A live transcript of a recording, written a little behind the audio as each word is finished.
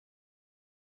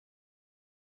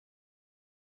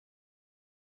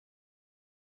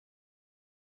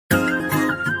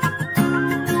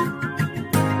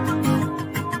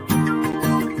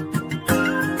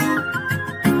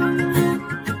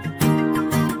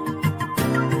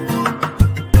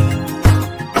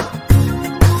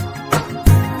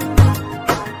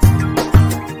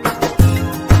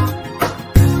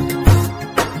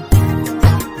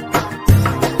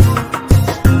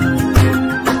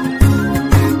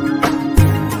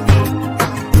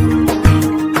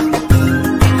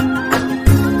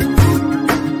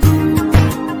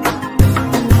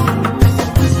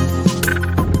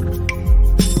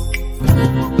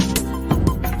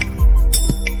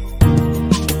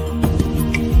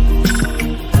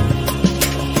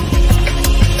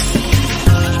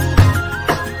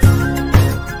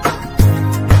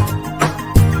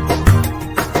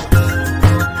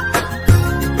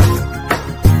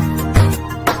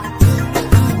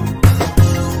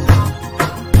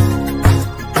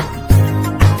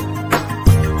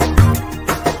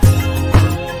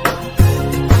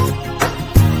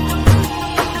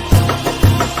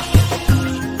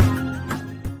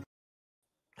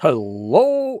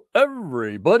Hello,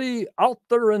 everybody out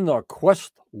there in the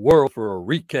Quest world for a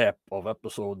recap of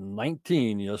episode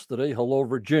 19 yesterday. Hello,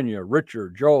 Virginia,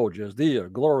 Richard, Joe,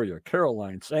 Jazdia, Gloria,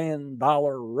 Caroline, Sand,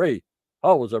 Dollar, Ray.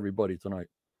 How was everybody tonight?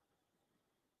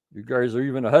 You guys are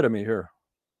even ahead of me here.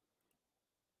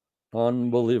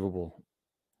 Unbelievable.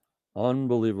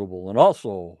 Unbelievable. And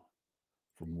also,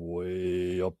 from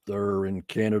way up there in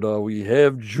Canada, we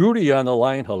have Judy on the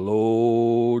line.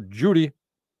 Hello, Judy.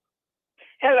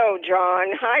 Hello, John.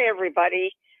 Hi,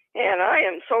 everybody. And I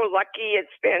am so lucky. It's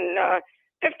been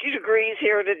 50 degrees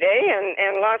here today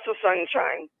and lots of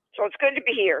sunshine. So it's good to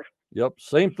be here. Yep,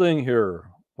 same thing here.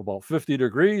 About 50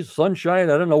 degrees, sunshine.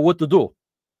 I don't know what to do.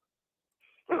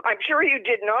 I'm sure you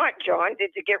did not, John. Did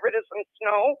you get rid of some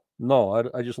snow?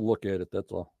 No, I just look at it.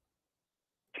 That's all.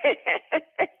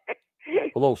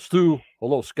 Hello, Stu.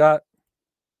 Hello, Scott.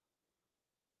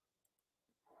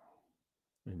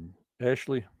 And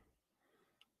Ashley.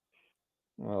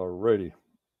 Alrighty.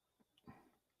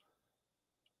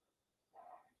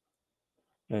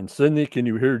 And Sydney, can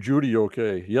you hear Judy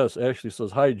okay? Yes, Ashley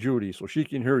says, hi, Judy. So she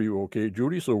can hear you okay,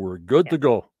 Judy. So we're good to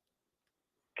go.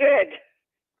 Good.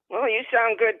 Well, you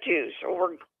sound good too. So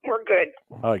we're good.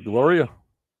 Hi, Gloria.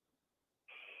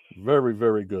 Very,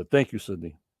 very good. Thank you,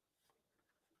 Sydney.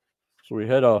 So we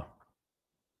had a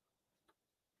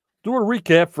do a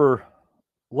recap for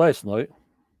last night.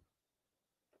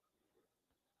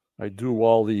 I do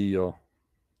all the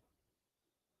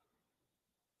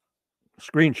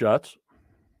screenshots.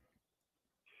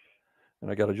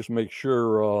 And I got to just make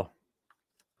sure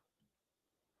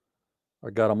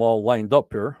I got them all lined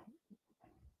up here.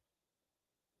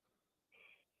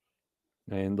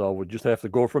 And we'll just have to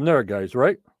go from there, guys,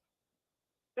 right?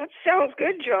 That sounds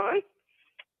good, John.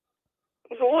 I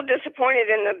was a little disappointed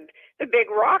in the big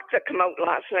rock that came out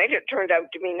last night. It turned out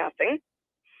to be nothing.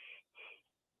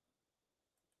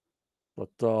 But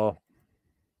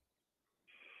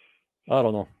I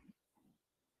don't know.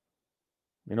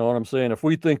 You know what I'm saying? If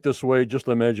we think this way, just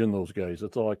imagine those guys.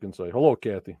 That's all I can say. Hello,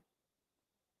 Kathy.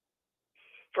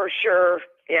 For sure.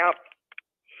 Yep.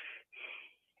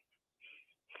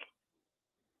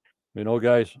 You know,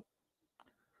 guys,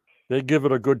 they give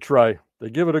it a good try. They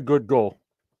give it a good go.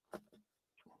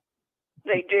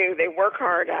 They do. They work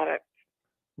hard at it.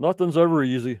 Nothing's ever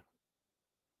easy.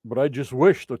 But I just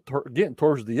wish they're getting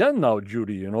towards the end now,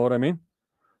 Judy. You know what I mean?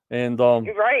 And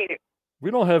right. We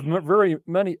don't have very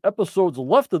many episodes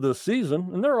left of this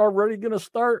season, and they're already going to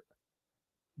start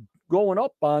going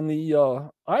up on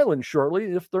the island shortly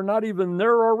if they're not even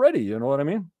there already. You know what I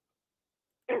mean?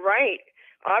 Right.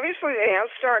 Obviously, they have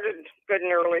started good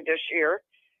and early this year.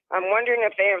 I'm wondering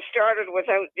if they have started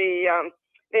without the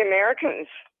Americans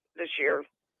this year.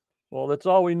 Well, that's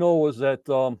all we know is that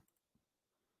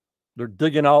they're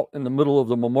digging out in the middle of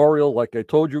the memorial, like I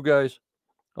told you guys.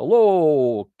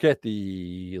 Hello,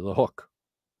 Kathy the Hook.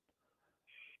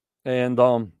 And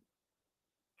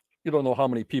you don't know how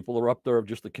many people are up there of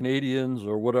just the Canadians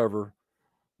or whatever,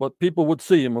 but people would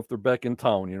see them if they're back in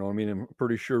town. You know, I mean, I'm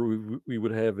pretty sure we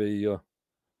would have a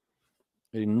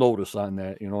notice on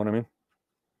that. You know what I mean?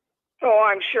 Oh,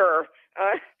 I'm sure.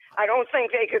 I don't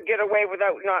think they could get away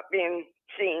without not being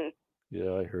seen.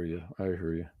 Yeah, I hear you. I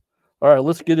hear you. All right,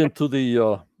 let's get into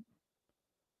the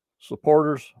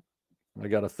supporters. I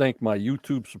got to thank my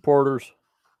YouTube supporters,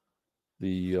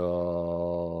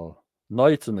 the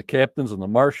Knights and the Captains and the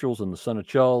Marshals and the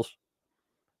Senechels.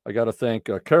 I got to thank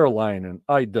Caroline and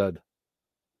IDED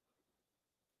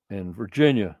and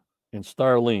Virginia and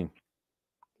Starlene,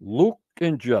 Luke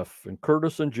and Jeff and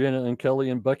Curtis and Janet and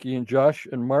Kelly and Becky and Josh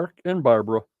and Mark and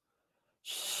Barbara,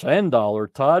 Sandollar,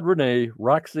 Todd, Renee,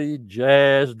 Roxy,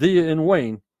 Jazz, Dia, and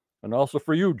Wayne. And also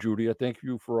for you, Judy. I thank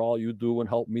you for all you do and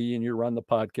help me and you're on the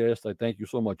podcast. I thank you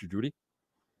so much, Judy.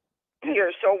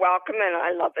 You're so welcome, and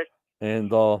I love it.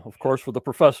 And, of course, for the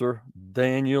professor,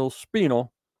 Daniel Spino.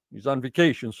 He's on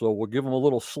vacation, so we'll give him a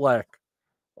little slack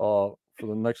for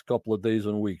the next couple of days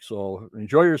and weeks. So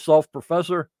enjoy yourself,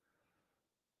 Professor,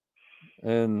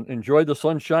 and enjoy the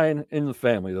sunshine in the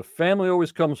family. The family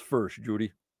always comes first,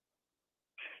 Judy.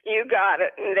 You got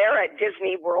it. And they're at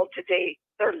Disney World today.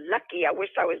 They're lucky. I wish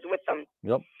I was with them.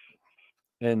 Yep.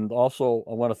 And also,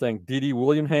 I want to thank Dee Dee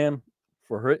Williamham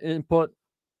for her input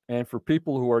and for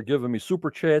people who are giving me super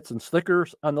chats and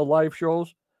stickers on the live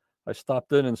shows. I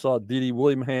stopped in and saw Dee Dee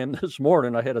Williamham this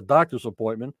morning. I had a doctor's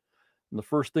appointment. And the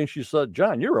first thing she said,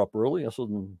 John, you're up early. I said,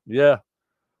 yeah,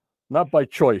 not by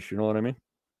choice. You know what I mean?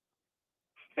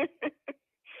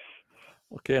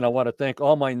 Okay. And I want to thank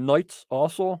all my Knights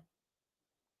also.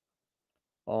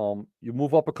 You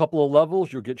move up a couple of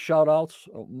levels, you'll get shout outs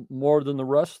more than the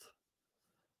rest.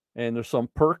 And there's some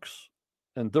perks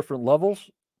and different levels.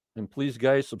 And please,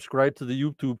 guys, subscribe to the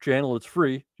YouTube channel. It's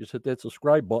free. Just hit that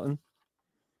subscribe button.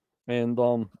 And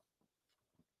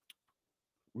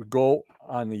we go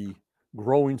on the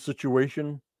growing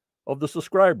situation of the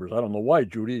subscribers. I don't know why,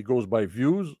 Judy. It goes by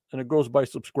views and it goes by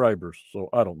subscribers. So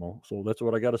I don't know. So that's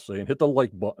what I got to say. And hit the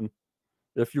like button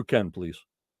if you can, please.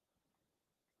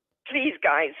 Please,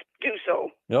 guys, do so.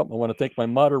 Yep. I want to thank my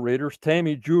moderators,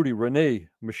 Tammy, Judy, Renee,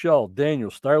 Michelle,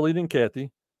 Daniel, Starlead, and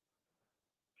Kathy.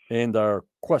 And our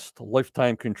Quest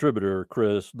lifetime contributor,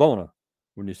 Chris Dona.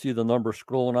 When you see the number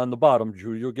scrolling on the bottom,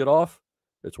 Judy, you'll get off.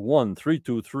 It's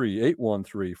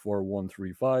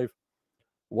 1-323-813-4135.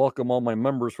 Welcome all my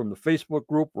members from the Facebook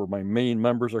group where my main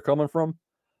members are coming from,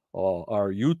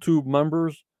 our YouTube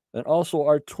members, and also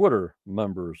our Twitter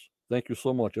members. Thank you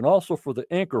so much. And also for the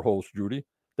Anchor host, Judy,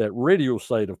 that radio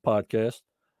site of podcasts.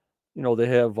 You know, they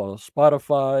have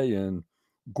Spotify and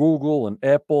Google and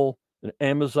Apple and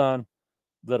Amazon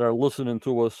that are listening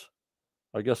to us,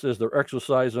 I guess, as they're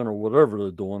exercising or whatever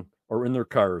they're doing, or in their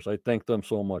cars. I thank them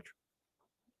so much.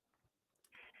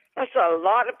 That's a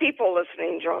lot of people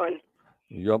listening, John.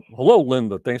 Yep. Hello,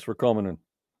 Linda. Thanks for coming in.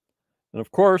 And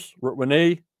of course,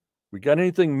 Renee, we got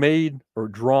anything made or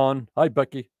drawn, hi,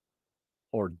 Becky,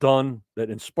 or done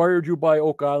that inspired you by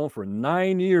Oak Island for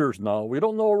 9 years now? We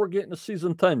don't know we're getting to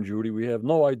season 10, Judy. We have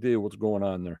no idea what's going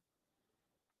on there.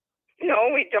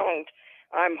 No, we don't.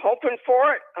 I'm hoping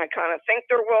for it. I kind of think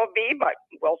there will be, but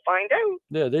we'll find out.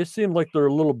 Yeah, they seem like they're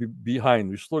a little behind.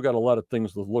 We still got a lot of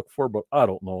things to look for, but I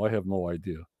don't know. I have no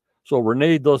idea. So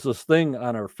Renee does this thing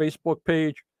on our Facebook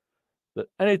page that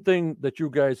anything that you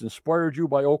guys inspired you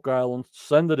by Oak Island,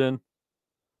 send it in.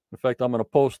 In fact, I'm going to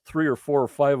post 3 or 4 or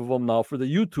 5 of them now for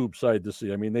the YouTube side to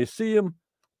see. I mean, they see them,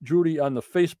 Judy, on the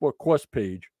Facebook Quest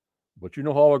page, but you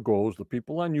know how it goes. The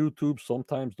people on YouTube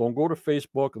sometimes don't go to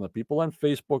Facebook, and the people on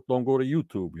Facebook don't go to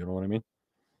YouTube. You know what I mean?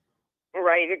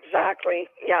 Right, exactly.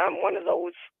 Yeah, I'm one of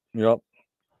those. Yep.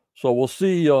 So we'll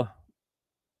see.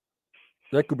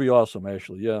 That could be awesome,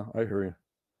 Ashley. Yeah, I hear you.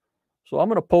 So I'm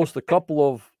going to post a couple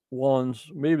of ones.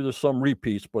 Maybe there's some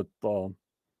repeats, but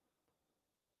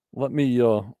let me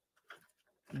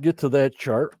get to that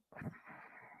chart.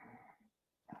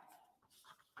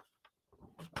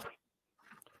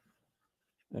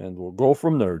 And we'll go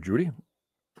from there, Judy.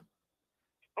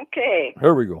 Okay.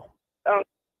 Here we go.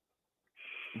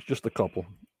 It's just a couple.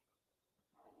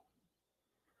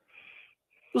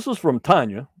 This is from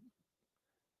Tanya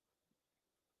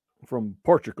from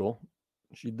Portugal.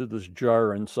 She did this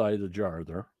jar inside the jar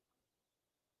there.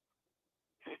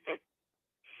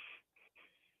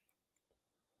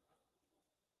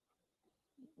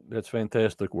 That's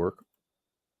fantastic work.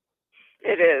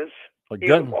 It is.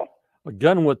 Beautiful.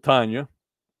 Again with Tanya.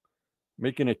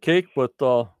 Making a cake, but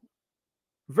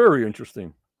very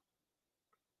interesting.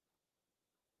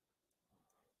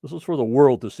 This is for the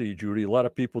world to see, Judy. A lot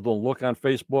of people don't look on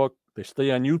Facebook. They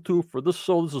stay on YouTube for this.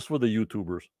 So this is for the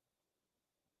YouTubers.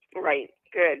 Right.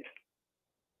 Good.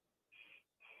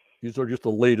 These are just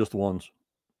the latest ones.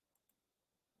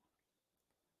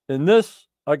 In this,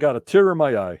 I got a tear in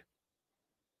my eye.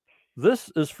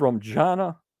 This is from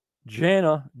Jana,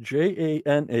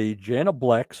 J-A-N-A, Jana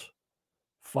Black's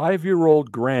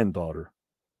 5-year-old granddaughter.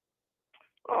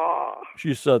 Oh.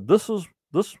 She said, "This was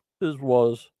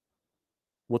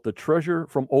what the treasure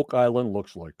from Oak Island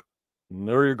looks like." And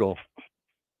there you go.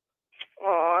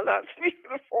 Oh, that's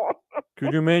beautiful.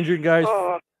 Could you imagine, guys?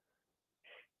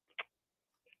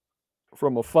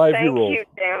 From a 5-year-old. Thank you,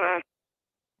 Jana.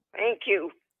 Thank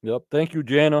you. Yep. Thank you,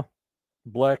 Jana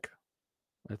Black.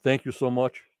 I thank you so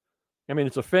much. I mean,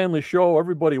 it's a family show.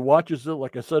 Everybody watches it.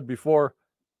 Like I said before,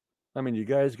 I mean, you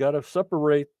guys got to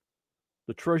separate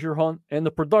the treasure hunt and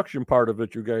the production part of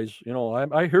it, you guys. You know,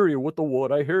 I hear you with the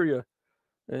wood. I hear you.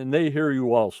 And they hear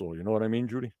you also. You know what I mean,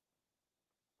 Judy?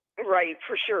 Right,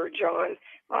 for sure, John.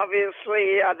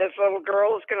 Obviously, this little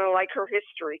girl is going to like her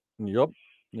history. Yep.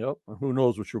 Who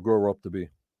knows what she'll grow up to be?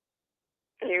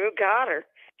 You got her.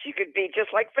 She could be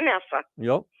just like Vanessa.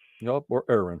 Yep. Or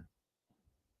Erin.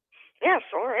 Yes,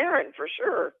 or Erin, for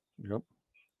sure. Yep.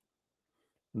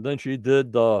 And then she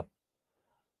did,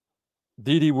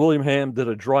 Dee Dee Willingham did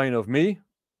a drawing of me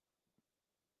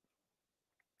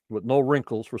with no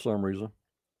wrinkles for some reason.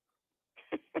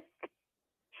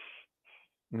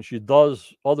 And she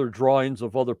does other drawings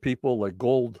of other people like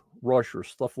Gold Rush or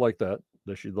stuff like that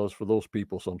she does for those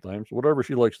people sometimes, whatever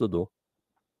she likes to do.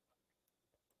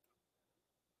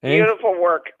 And, beautiful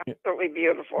work. Absolutely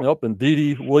beautiful. Yep. And Dee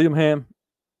Dee Willingham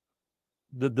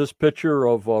did this picture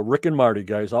of Rick and Marty,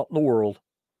 guys, out in the world.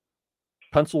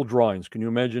 Pencil drawings. Can you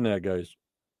imagine that, guys?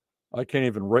 I can't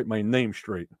even write my name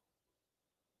straight.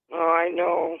 Oh, I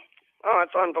know. Oh,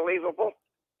 it's unbelievable.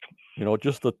 You know,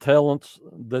 just the talents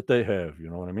that they have. You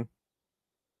know what I mean?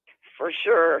 For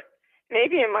sure.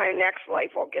 Maybe in my next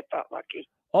life I'll get that lucky.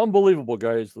 Unbelievable,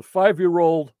 guys. The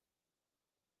 5-year-old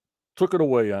took it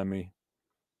away on me.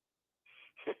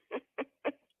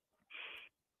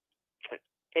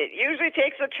 It usually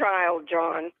takes a child,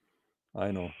 John.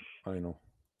 I know.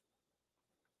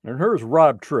 And here's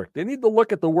Rob Trick. They need to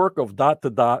look at the work of Dot to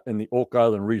Dot and the Oak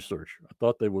Island Research. I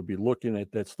thought they would be looking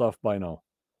at that stuff by now.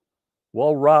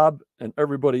 Well, Rob and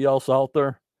everybody else out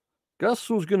there, guess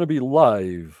who's going to be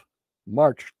live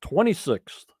March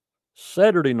 26th,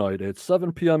 Saturday night at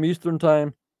 7 p.m. Eastern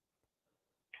Time?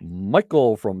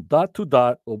 Michael from Dot to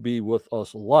Dot will be with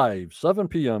us live, 7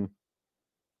 p.m.,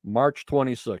 March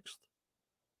 26th.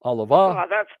 Oliva,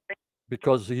 That's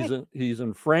because he's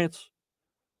in France.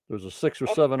 There's a 6 or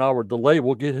 7 hour delay.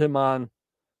 We'll get him on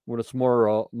when it's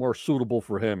more suitable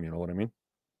for him. You know what I mean?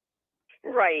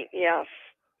 right. Yes.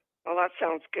 Well, that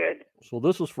sounds good. So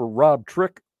this is for Rob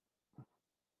Trick,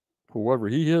 whoever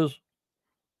he is.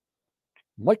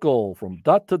 Michael from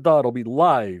Dot to Dot will be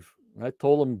live. I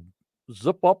told him,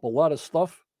 zip up a lot of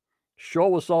stuff.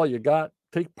 Show us all you got.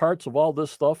 Take parts of all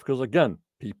this stuff. Because again,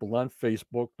 people on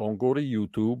Facebook don't go to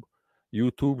YouTube.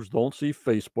 YouTubers don't see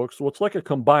Facebook. So it's like a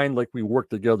combined, like we work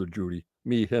together, Judy.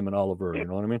 Me, him, and Oliver. You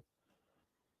know what I mean?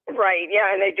 Right.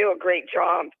 Yeah. And they do a great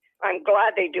job. I'm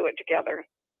glad they do it together.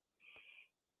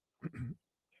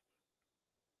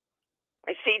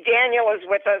 I see Daniel is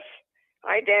with us.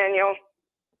 Hi, Daniel.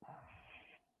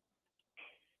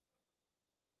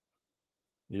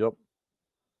 Yep.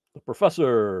 The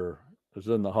professor is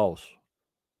in the house.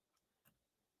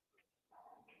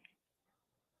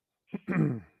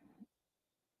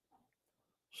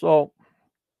 So,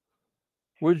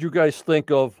 what did you guys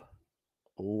think of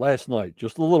last night?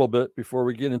 Just a little bit before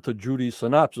we get into Judy's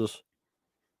synopsis.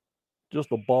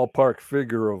 Just a ballpark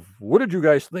figure of what did you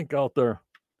guys think out there?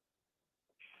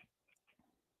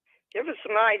 Give us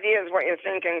some ideas what you're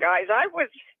thinking, guys. I was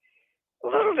a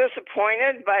little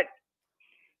disappointed, but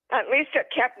at least it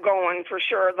kept going for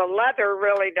sure. The leather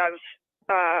really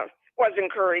was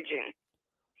encouraging.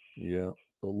 Yeah,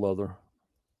 the leather.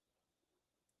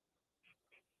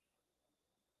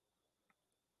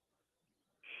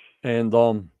 And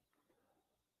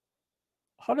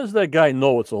how does that guy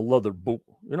know it's a leather boot?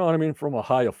 You know what I mean? From a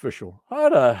high official. How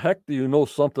the heck do you know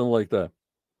something like that?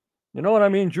 You know what I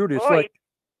mean, Judy? It's like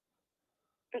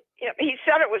he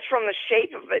said it was from the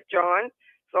shape of it, John.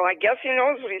 So I guess he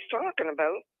knows what he's talking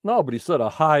about. No, but he said a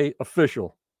high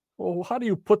official. Well, how do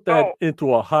you put that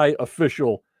into a high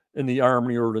official in the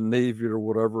Army or the Navy or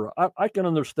whatever? I can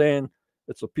understand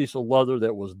it's a piece of leather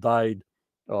that was dyed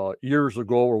years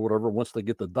ago or whatever, once they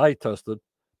get the dye tested.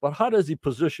 But how does he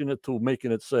position it to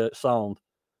making it sound,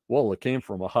 well, it came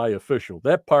from a high official?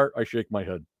 That part, I shake my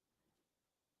head.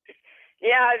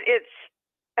 Yeah,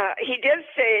 he did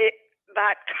say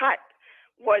that cut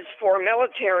was for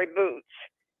military boots,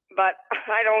 but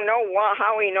I don't know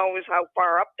how he knows how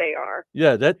far up they are.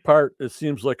 Yeah, that part, it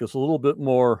seems like it's a little bit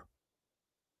more,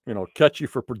 catchy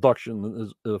for production,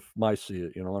 if I see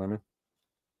it. You know what I mean?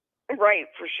 Right,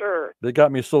 for sure. They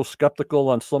got me so skeptical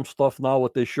on some stuff now,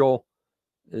 what they show.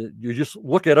 You just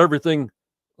look at everything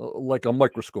like a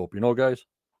microscope, guys?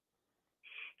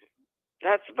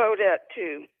 That's about it,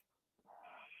 too.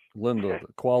 Linda,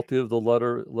 the quality of the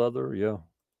leather, yeah.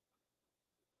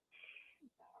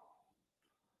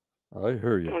 I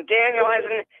hear you. Well, Daniel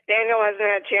hasn't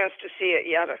had a chance to see it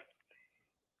yet.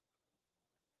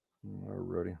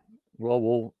 Alrighty. Well,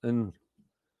 we'll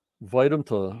invite him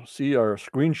to see our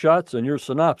screenshots and your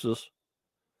synopsis,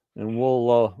 and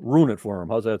we'll ruin it for him.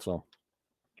 How's that sound?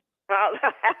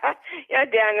 Yeah,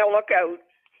 Daniel, look out.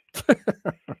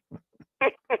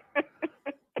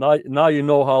 Now you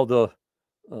know how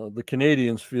the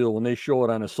Canadians feel when they show it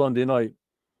on a Sunday night,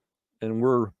 and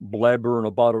we're blabbering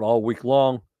about it all week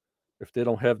long if they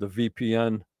don't have the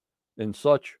VPN and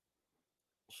such.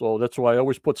 So that's why I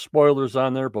always put spoilers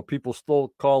on there, but people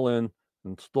still call in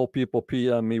and still people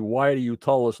PM me, why do you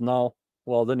tell us now?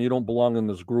 Well, then you don't belong in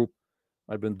this group.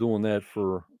 I've been doing that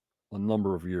for a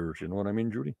number of years. You know what I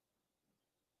mean, Judy?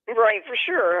 Right, for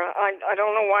sure. I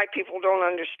don't know why people don't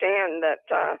understand that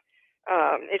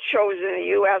it shows in the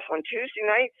U.S. on Tuesday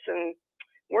nights, and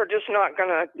we're just not going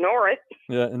to ignore it.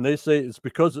 Yeah, and they say it's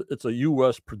because it's a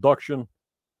U.S. production.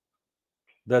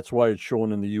 That's why it's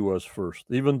shown in the U.S. first.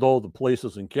 Even though the place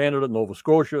is in Canada, Nova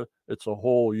Scotia, it's a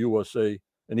whole USA.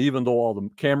 And even though all the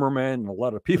cameramen and a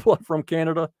lot of people are from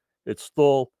Canada, it's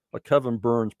still a Kevin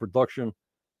Burns production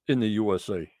in the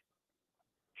USA.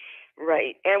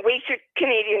 Right. And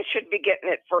Canadians should be getting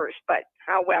it first, but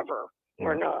however,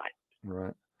 we're not.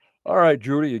 Right. All right,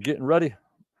 Judy, you getting ready?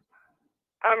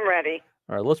 I'm ready.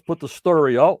 All right, let's put the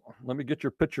story out. Let me get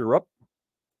your picture up.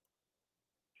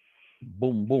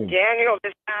 Boom, boom. Daniel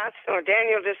just asked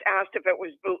if it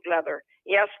was boot leather.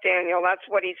 Yes, Daniel, that's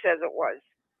what he says it was.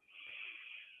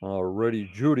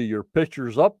 Alrighty, Judy, your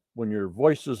picture's up. When your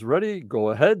voice is ready, go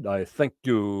ahead. I thank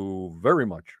you very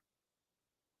much.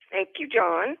 Thank you,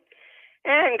 John.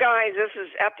 And guys, this is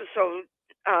episode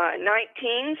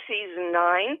 19, season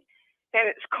 9, and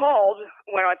it's called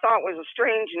what I thought was a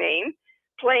strange name,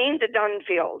 Playing to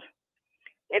Dunfield.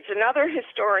 It's another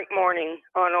historic morning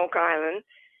on Oak Island,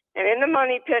 and in the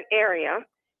Money Pit area,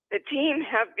 the team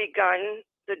have begun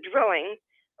the drilling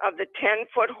of the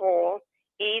 10-foot hole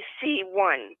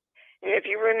EC1. And if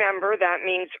you remember, that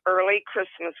means Early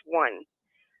Christmas 1.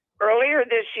 Earlier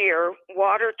this year,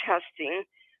 water testing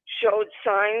showed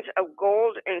signs of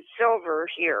gold and silver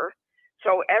here,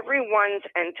 so everyone's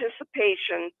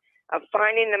anticipation of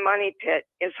finding the Money Pit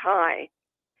is high.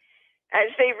 As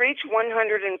they reach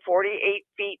 148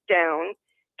 feet down,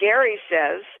 Gary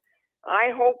says, "I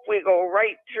hope we go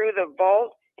right through the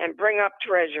vault and bring up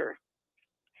treasure."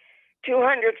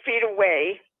 200 feet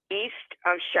away, east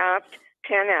of shaft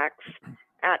 10X,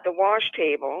 at the wash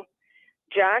table,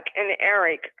 Jack and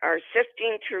Eric are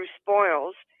sifting through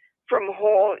spoils from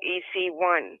hole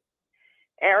EC1.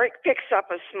 Eric picks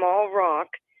up a small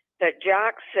rock that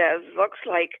Jack says looks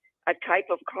like a type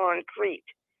of concrete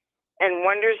and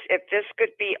wonders if this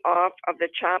could be off of the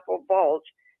chapel vault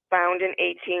found in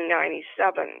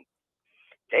 1897.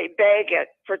 They bag it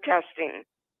for testing.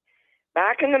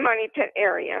 Back in the Money Pit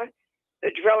area,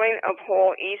 the drilling of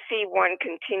hole EC1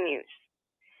 continues.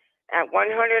 At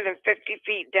 150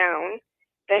 feet down,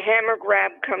 the hammer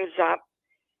grab comes up,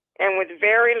 and with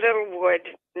very little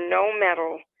wood, no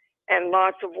metal, and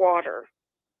lots of water.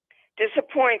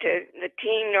 Disappointed, the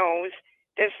team knows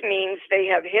this means they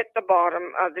have hit the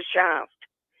bottom of the shaft.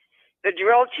 The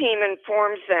drill team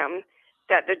informs them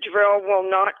that the drill will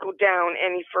not go down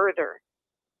any further.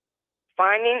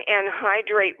 Finding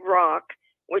anhydrite rock,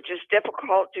 which is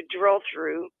difficult to drill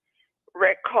through,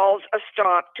 Rick calls a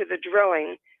stop to the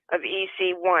drilling of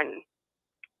EC1.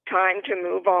 Time to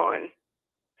move on.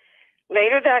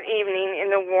 Later that evening in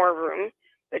the war room,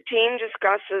 the team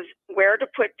discusses where to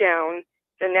put down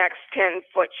the next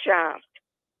 10-foot shaft.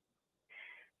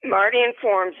 Marty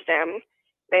informs them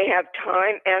they have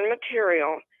time and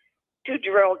material to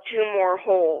drill 2 more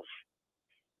holes.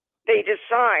 They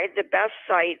decide the best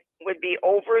site would be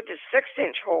over the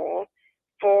 6-inch hole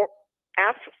for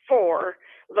F4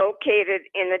 located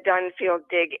in the Dunfield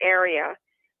Dig area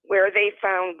where they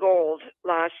found gold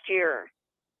last year.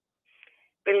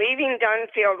 Believing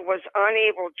Dunfield was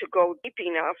unable to go deep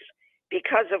enough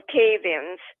because of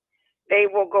cave-ins, they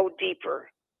will go deeper.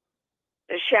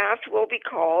 The shaft will be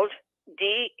called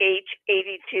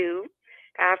DH82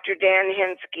 after Dan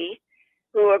Henske,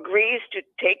 who agrees to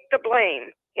take the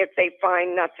blame if they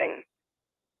find nothing.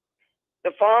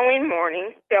 The following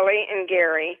morning, Billy and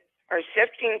Gary are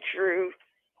sifting through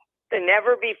the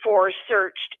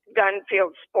never-before-searched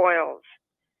Dunfield spoils.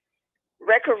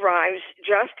 Rick arrives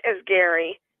just as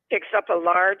Gary picks up a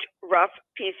large, rough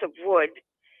piece of wood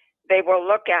they will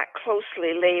look at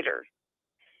closely later.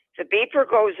 The beeper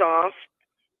goes off,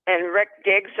 and Rick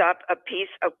digs up a piece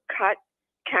of cut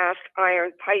cast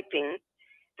iron piping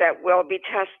that will be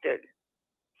tested.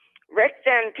 Rick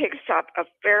then picks up a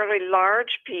fairly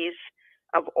large piece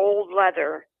of old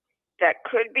leather that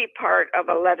could be part of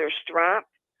a leather strap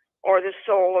or the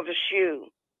sole of a shoe.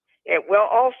 It will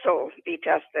also be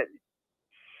tested.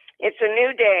 It's a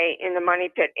new day in the Money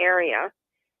Pit area.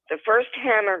 The first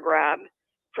hammer grab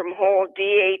from hole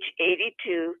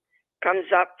DH82 comes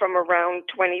up from around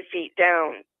 20 feet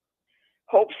down.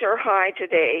 Hopes are high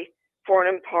today for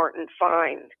an important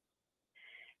find.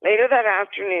 Later that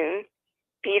afternoon,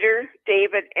 Peter,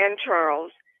 David, and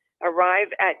Charles arrive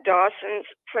at Dawson's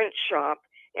print shop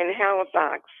in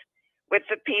Halifax with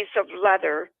the piece of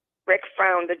leather Rick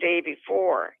found the day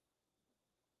before.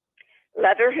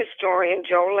 Leather historian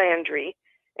Joe Landry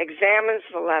examines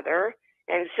the leather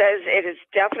and says it is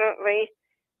definitely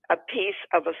a piece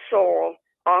of a sole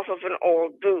off of an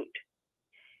old boot.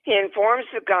 He informs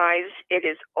the guys it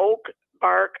is oak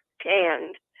bark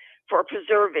tanned for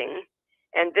preserving,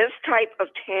 and this type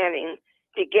of tanning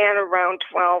began around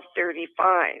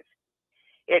 1235.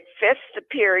 It fits the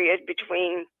period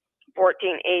between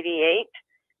 1488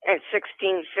 and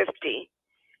 1650,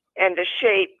 and the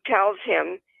shape tells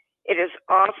him it is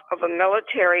off of a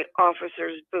military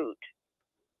officer's boot.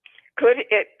 Could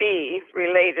it be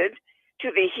related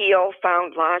to the heel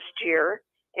found last year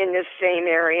in this same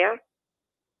area?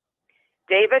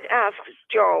 David asks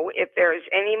Joe if there is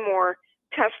any more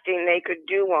testing they could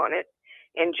do on it,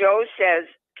 and Joe says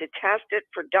to test it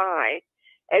for dye,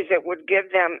 as it would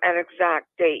give them an exact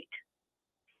date.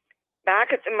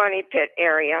 Back at the money pit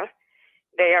area,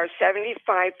 they are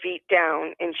 75 feet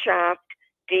down in shaft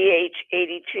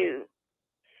DH82.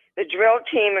 The drill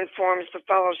team informs the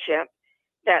fellowship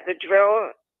that the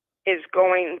drill is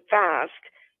going fast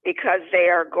because they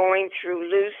are going through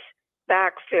loose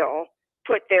backfill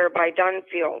put there by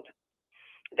Dunfield.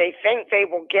 They think they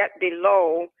will get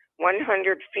below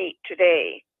 100 feet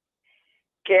today.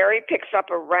 Gary picks up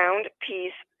a round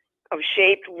piece of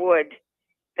shaped wood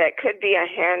that could be a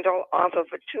handle off of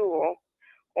a tool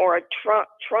or a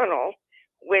trunnel,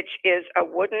 which is a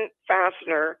wooden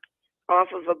fastener off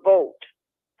of a boat.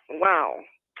 Wow,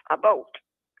 a boat.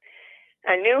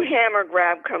 A new hammer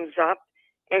grab comes up,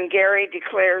 and Gary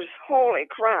declares, "Holy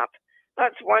crap,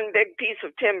 that's one big piece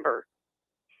of timber."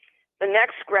 The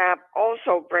next grab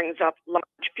also brings up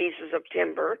large pieces of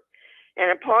timber,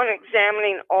 and upon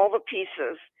examining all the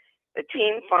pieces, the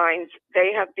team finds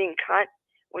they have been cut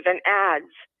with an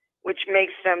adze, which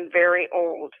makes them very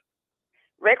old.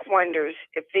 Rick wonders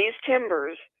if these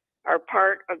timbers are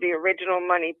part of the original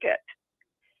money pit.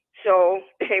 So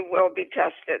they will be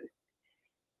tested.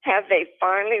 Have they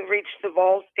finally reached the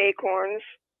vault acorns?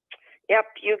 Yep,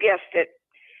 you guessed it.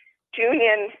 Tune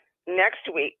in next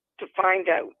week to find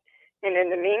out. And in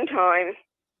the meantime,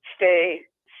 stay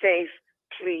safe,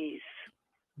 please.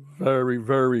 Very,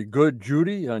 very good,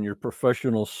 Judy, on your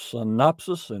professional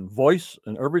synopsis and voice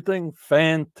and everything.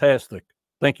 Fantastic.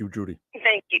 Thank you, Judy.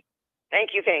 Thank you.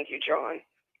 Thank you, John.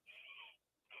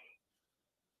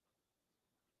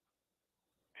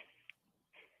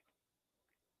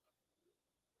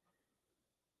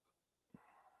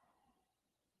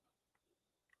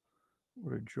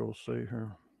 What did Joe say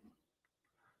here?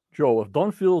 Joe, if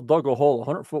Dunfield dug a hole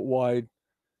 100 foot wide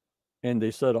and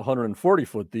they said 140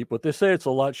 foot deep, but they say it's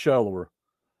a lot shallower,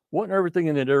 wouldn't everything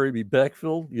in that area be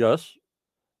backfilled? Yes.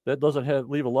 That doesn't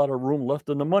leave a lot of room left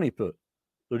in the money pit.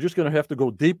 They're just going to have to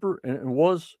go deeper, and it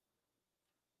was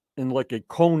in like a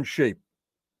cone shape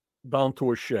down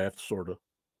to a shaft, sort of.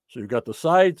 So you've got the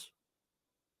sides,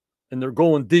 and they're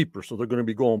going deeper, so they're going to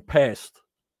be going past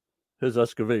his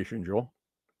excavation, Joe.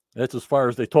 That's as far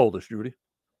as they told us, Judy.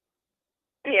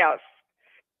 Yes.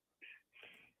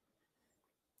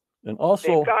 And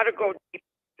also, they got to go deep.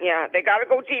 Yeah, they got to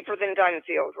go deeper than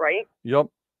Dunfield, right? Yep.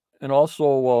 And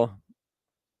also,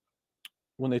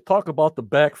 when they talk about the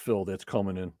backfill that's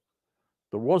coming in,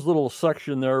 there was a little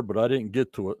section there, but I didn't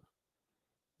get to it,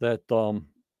 that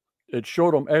it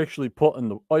showed them actually putting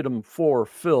the item 4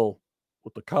 fill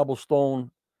with the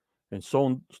cobblestone and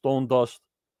stone dust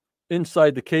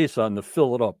inside the caisson to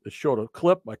fill it up. It showed a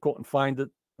clip. I couldn't find it.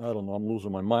 I don't know. I'm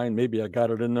losing my mind. Maybe I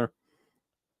got it in there.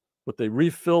 But they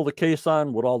refill the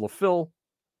caisson with all the fill,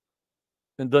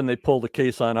 and then they pull the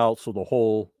caisson out, so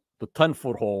the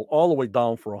 10-foot hole, all the way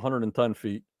down for 110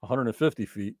 feet, 150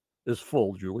 feet, is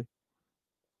full, Julie.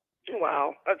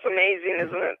 Wow, that's amazing,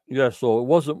 isn't it? Yeah, so it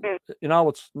wasn't,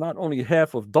 it's not only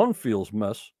half of Dunfield's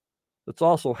mess, it's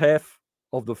also half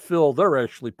of the fill they're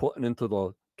actually putting into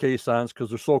the caissons because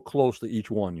they're so close to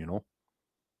each one,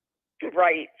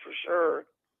 Right, for sure.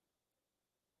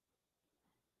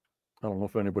 I don't know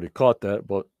if anybody caught that,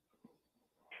 but...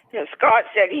 Yeah, Scott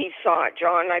said he saw it,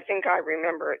 John. I think I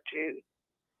remember it too.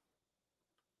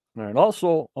 And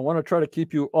also, I want to try to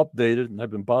keep you updated, and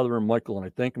I've been bothering Michael, and I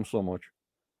thank him so much,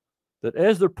 that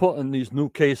as they're putting these new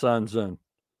caissons in,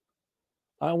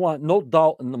 I want no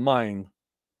doubt in the mind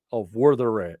of where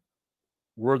they're at,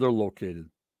 where they're located,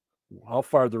 how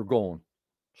far they're going.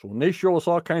 So when they show us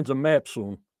all kinds of maps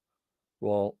soon,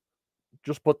 well,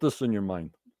 just put this in your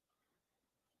mind.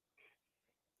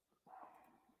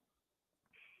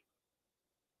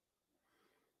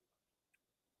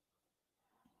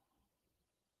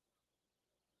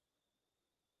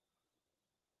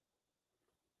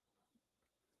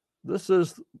 This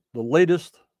is the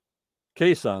latest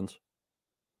caissons.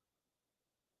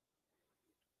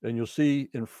 And you'll see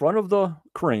in front of the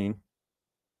crane,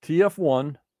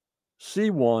 TF1,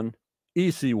 C1,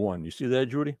 EC1. You see that,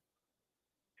 Judy?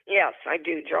 Yes, I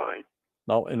do, John.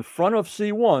 Now, in front of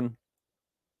C1,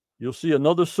 you'll see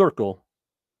another circle.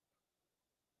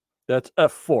 That's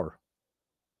F4.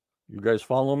 You guys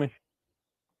follow me?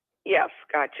 Yes,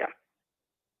 gotcha.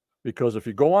 Because if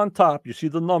you go on top, you see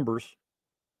the numbers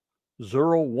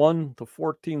 0, 1 to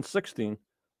 14, 16.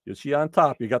 You see on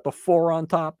top, you got the 4 on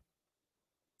top.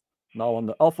 Now on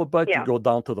the alphabet, you go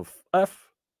down to the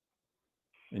F,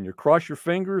 and you cross your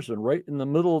fingers, and right in the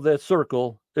middle of that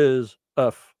circle is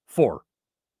F4.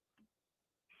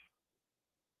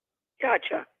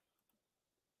 Gotcha.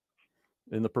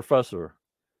 And the professor,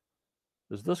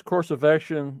 is this course of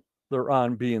action they're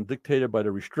on being dictated by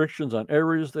the restrictions on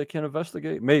areas they can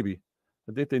investigate? Maybe.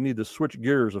 I think they need to switch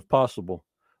gears if possible.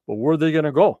 But where are they going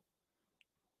to go?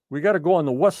 We got to go on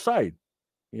the west side.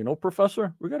 You know,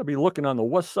 Professor, we got to be looking on the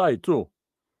west side too.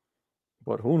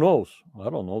 But who knows? I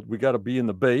don't know. We got to be in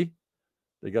the bay.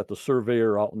 They got the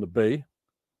surveyor out in the bay.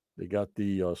 They got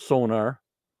the sonar.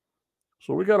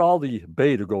 So we got all the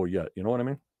bay to go yet. You know what I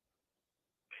mean?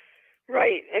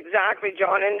 Right, exactly,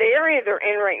 John. And the area they're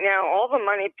in right now, all the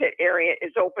money pit area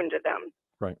is open to them.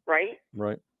 Right. Right?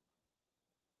 Right.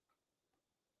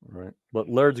 Right. But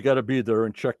Laird's got to be there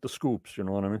and check the scoops. You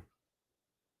know what I mean?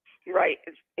 Right,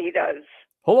 he does.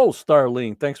 Hello,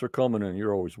 Starlene. Thanks for coming in.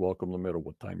 You're always welcome no matter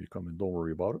what time you come in. Don't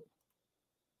worry about it.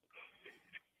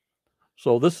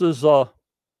 So this is how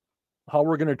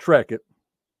we're going to track it.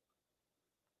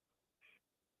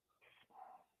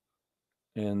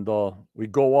 And we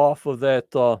go off of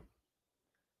that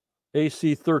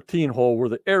AC13 hole where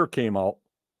the air came out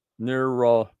near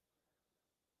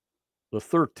the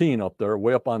 13 up there,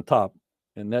 way up on top.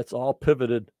 And that's all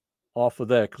pivoted off of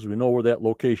that because we know where that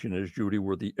location is, Judy,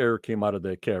 where the air came out of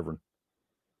that cavern.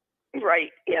 Right,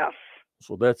 yes.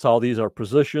 So that's how these are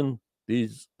positioned.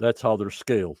 That's how they're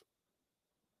scaled.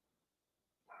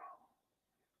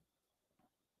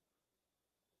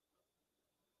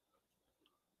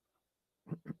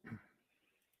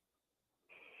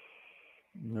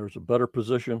 And there's a better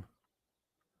position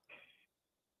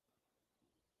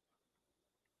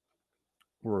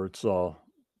where it's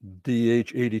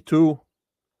DH82.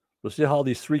 But see how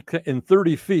these in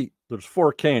 30 feet, there's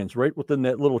 4 cans right within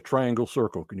that little triangle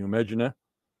circle. Can you imagine that?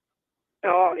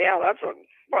 Oh, yeah, that's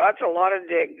a lot of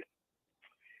dig.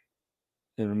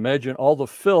 And imagine all the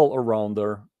fill around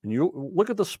there. And you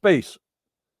look at the space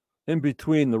in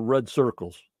between the red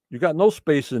circles. You got no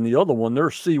space in the other one.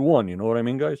 There's C1. You know what I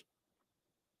mean, guys?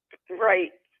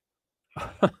 Right.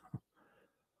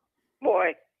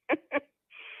 Boy.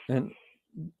 And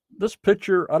this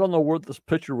picture, I don't know where this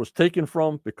picture was taken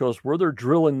from because where they're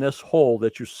drilling this hole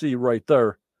that you see right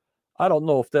there, I don't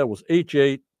know if that was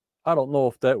H8. I don't know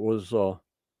if that was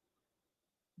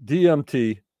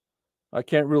DMT. I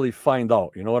can't really find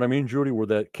out. You know what I mean, Judy, where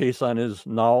that caisson is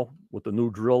now with the new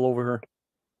drill over here?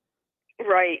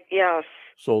 Right, yes.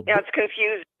 So yeah, it's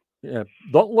confusing. Yeah,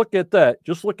 don't look at that.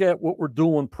 Just look at what we're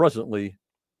doing presently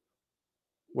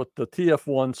with the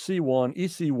TF1, C1,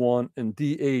 EC1, and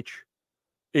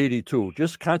DH82.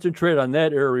 Just concentrate on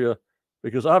that area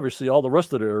because obviously all the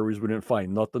rest of the areas we didn't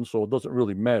find nothing, so it doesn't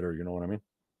really matter. You know what I mean?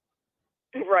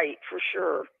 Right, for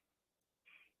sure.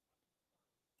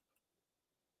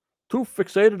 Too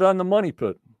fixated on the money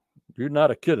pit. You're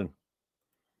not a kidding.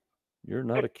 You're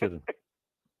not a kidding.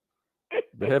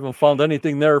 They haven't found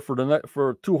anything there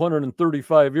for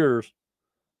 235 years.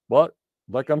 But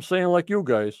like I'm saying, like you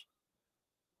guys,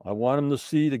 I want them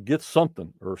to get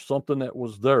something or something that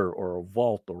was there or a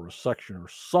vault or a section or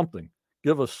something.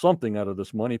 Give us something out of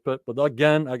this money pit. But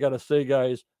again, I got to say,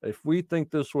 guys, if we think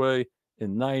this way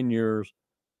in 9 years,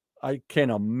 I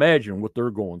can't imagine what they're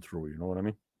going through. You know what I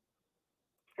mean?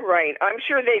 Right. I'm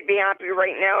sure they'd be happy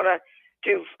right now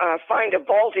to find a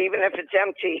vault, even if it's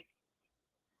empty.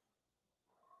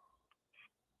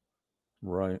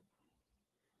 Right.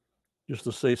 Just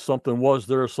to say something was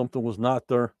there, something was not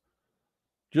there.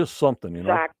 Just something, you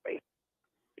know? Exactly.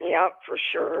 Yeah, for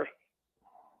sure.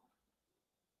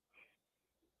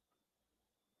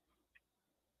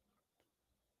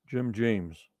 Jim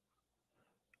James.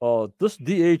 This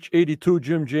DH82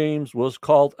 Jim James was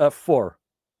called F4.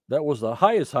 That was the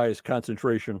highest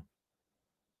concentration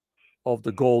of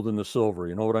the gold and the silver.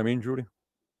 You know what I mean, Judy?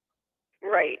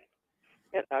 Right.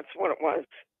 Yeah, that's what it was.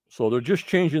 So they're just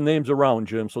changing names around,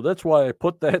 Jim. So that's why I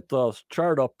put that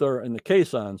chart up there in the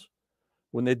caissons.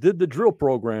 When they did the drill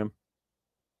program,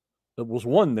 it was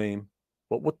one name,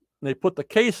 but when they put the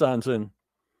caissons in,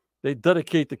 they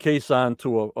dedicate the caisson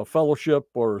to a fellowship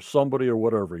or somebody or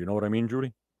whatever. You know what I mean,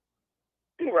 Judy?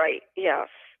 Right, yes.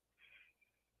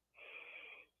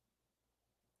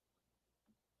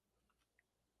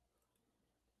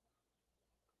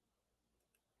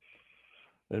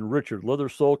 And Richard, leather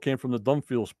sole came from the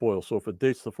Dunfield spoil. So if it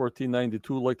dates to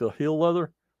 1492 like the heel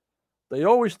leather, they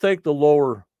always take the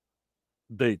lower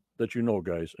date that you know,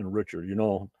 guys, and Richard, you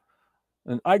know.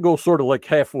 And I go sort of like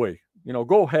halfway, you know,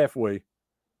 go halfway.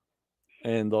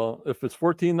 And if it's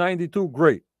 1492,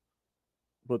 great.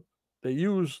 But they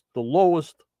use the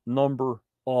lowest number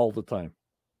all the time.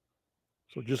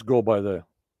 So just go by that.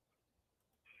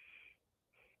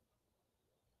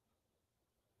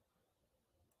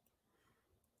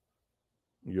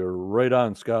 You're right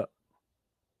on, Scott.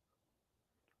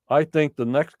 I think the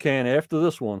next can after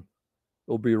this one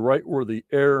will be right where the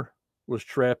air was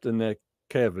trapped in that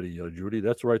cavity, Judy.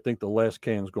 That's where I think the last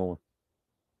can's going.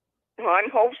 Well, I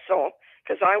hope so,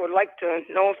 because I would like to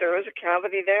know if there is a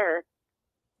cavity there.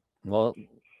 Well,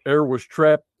 air was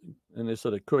trapped, and they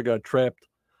said it could have got trapped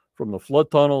from the flood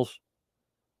tunnels.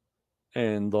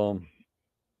 And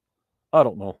I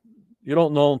don't know. You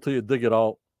don't know until you dig it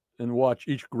out and watch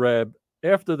each grab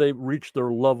after they reach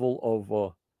their level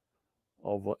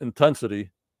of intensity,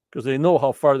 because they know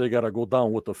how far they got to go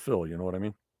down with the fill. You know what I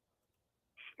mean?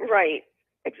 Right,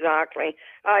 exactly.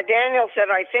 Daniel said,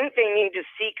 I think they need to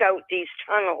seek out these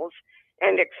tunnels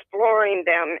and exploring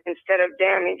them instead of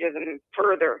damaging them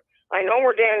further. I know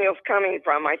where Daniel's coming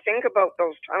from. I think about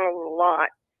those tunnels a lot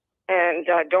and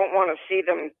don't want to see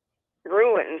them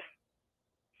ruined.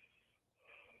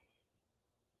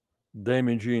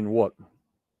 Damaging what?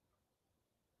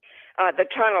 The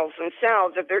tunnels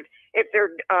themselves. If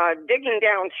they're digging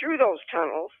down through those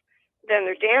tunnels, then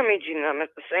they're damaging them at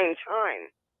the same time.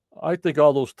 I think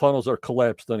all those tunnels are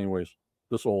collapsed anyways,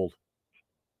 this old.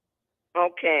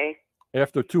 Okay.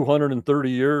 After 230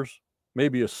 years,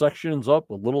 maybe a section's up,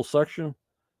 a little section.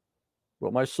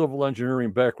 But my civil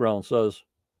engineering background says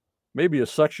maybe a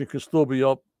section could still be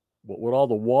up, but with all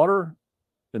the water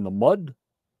and the mud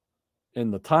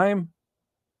and the time,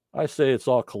 I say it's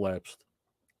all collapsed.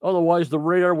 Otherwise, the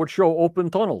radar would show open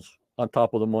tunnels on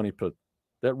top of the money pit.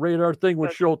 That radar thing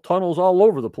would show tunnels all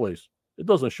over the place. It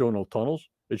doesn't show no tunnels.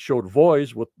 It showed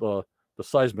voids with the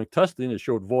seismic testing. It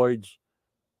showed voids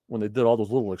when they did all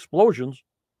those little explosions.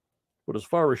 But as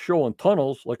far as showing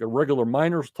tunnels, like a regular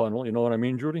miner's tunnel, you know what I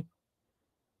mean, Judy?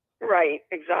 Right,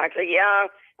 exactly. Yeah,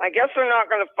 I guess we're not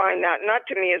going to find that. And that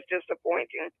to me is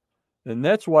disappointing. And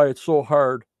that's why it's so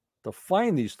hard to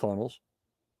find these tunnels,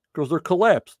 because they're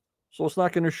collapsed. So it's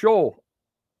not going to show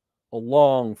a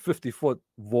long 50-foot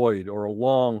void or a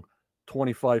long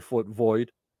 25-foot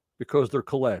void, because they're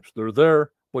collapsed. They're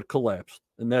there, but collapsed.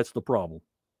 And that's the problem.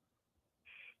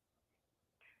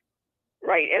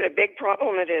 Right, and a big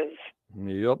problem it is.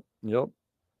 Yep.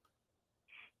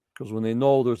 Because when they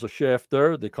know there's a shaft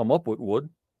there, they come up with wood.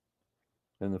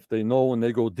 And if they know when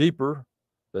they go deeper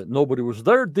that nobody was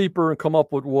there deeper and come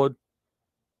up with wood,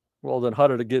 well, then how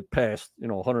did it get past,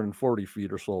 140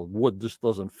 feet or so? Wood just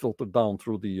doesn't filter down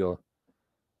through the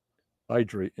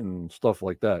hydrate and stuff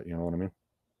like that. You know what I mean?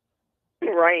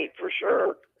 Right, for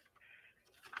sure.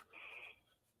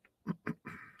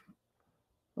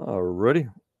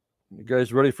 Alrighty. You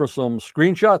guys ready for some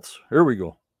screenshots? Here we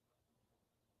go.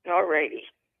 Alrighty.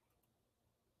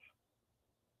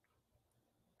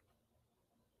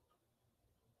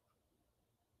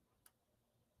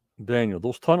 Daniel,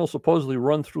 those tunnels supposedly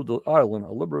run through the island,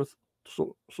 Elizabeth,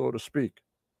 so to speak.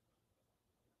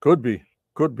 Could be,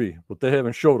 but they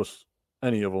haven't showed us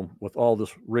any of them with all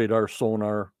this radar,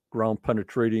 sonar, ground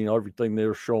penetrating, everything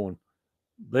they're showing.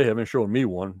 They haven't shown me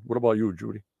one. What about you,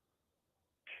 Judy?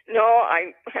 No,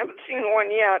 I haven't seen one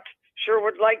yet. Sure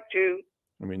would like to.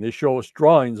 I mean, they show us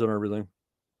drawings and everything.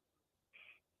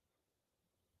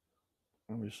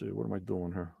 Let me see. What am I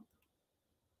doing here?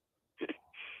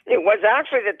 It was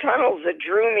actually the tunnels that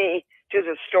drew me to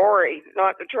the story,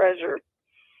 not the treasure.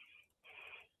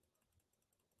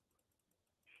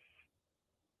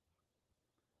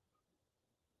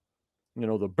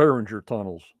 The Beringer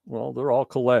tunnels. Well, they're all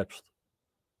collapsed.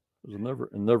 It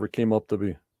never came up to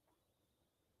be.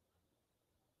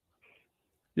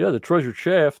 Yeah, the treasure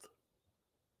shaft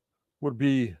would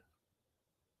be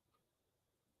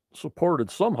supported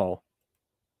somehow.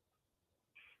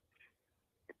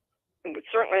 It would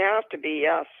certainly have to be,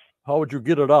 yes. How would you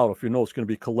get it out if you know it's going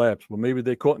to be collapsed? Well, maybe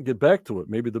they couldn't get back to it.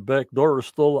 Maybe the back door is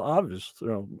still obvious,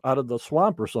 out of the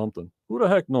swamp or something. Who the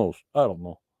heck knows? I don't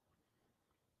know.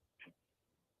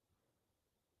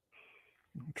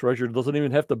 Treasure doesn't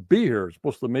even have to be here. It's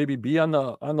supposed to maybe be on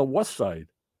the west side.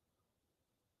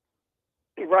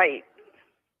 Right.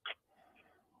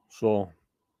 So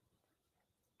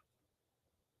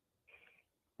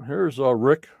here's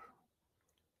Rick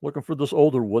looking for this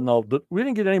older wood. Now, we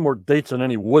didn't get any more dates on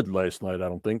any wood last night, I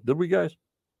don't think. Did we, guys?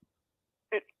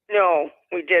 No,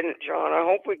 we didn't, John. I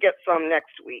hope we get some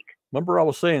next week. Remember I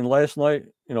was saying last night,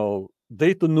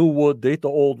 date the new wood, date the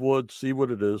old wood, see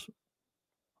what it is.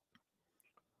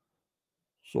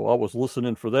 So I was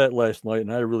listening for that last night,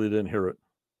 and I really didn't hear it.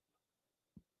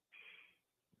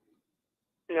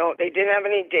 No, they didn't have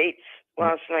any dates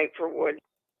last night for wood.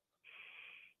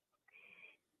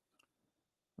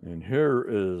 And here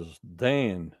is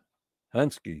Dan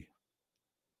Hensky,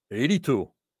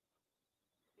 82.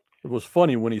 It was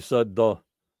funny when he said, well,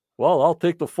 I'll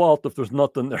take the fault if there's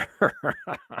nothing there.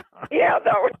 Yeah,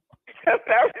 that was That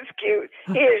was cute.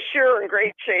 He is sure in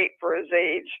great shape for his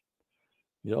age.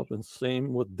 Yep, and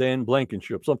same with Dan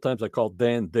Blankenship. Sometimes I call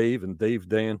Dan Dave and Dave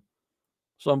Dan.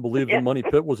 Some believe the money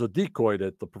pit was a decoy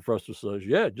that the professor says,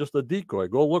 yeah, just a decoy.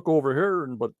 Go look over here,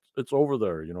 but it's over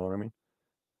there. You know what I mean?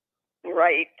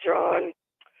 Right, John.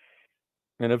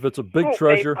 And if it's a big Hope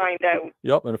treasure, they find out.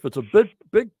 Yep, and if it's a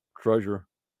big treasure,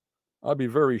 I'd be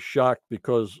very shocked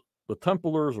because the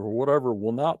Templars or whatever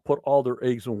will not put all their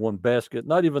eggs in one basket.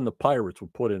 Not even the pirates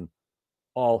would put in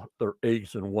all their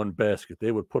eggs in one basket.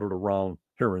 They would put it around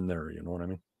here and there. You know what I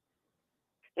mean?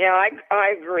 Yeah,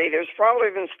 I agree. There's probably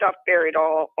been stuff buried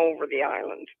all over the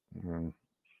island. Mm-hmm.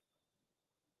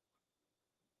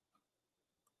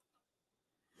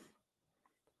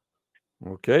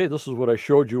 Okay, this is what I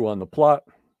showed you on the plot.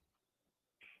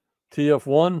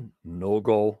 TF1, no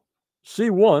go.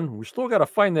 C1, we still got to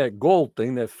find that gold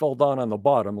thing that fell down on the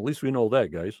bottom. At least we know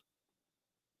that, guys.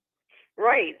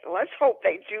 Right. Let's hope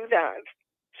they do that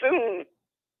soon.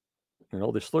 You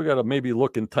know, they still got to maybe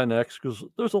look in 10X because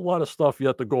there's a lot of stuff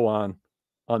yet to go on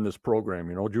this program,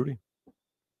 you know, Judy?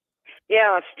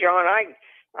 Yes, John.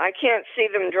 I can't see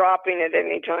them dropping it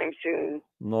anytime soon.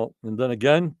 No. And then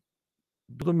again,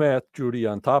 do the math, Judy.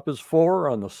 On top is 4,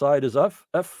 on the side is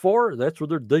F4. That's where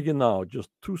they're digging now. Just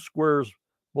 2 squares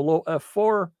below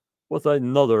F4 with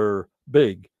another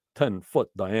big 10-foot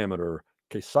diameter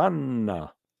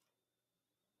Quesana.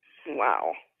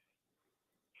 Wow.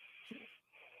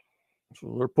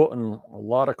 So they're putting a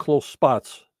lot of close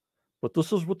spots. But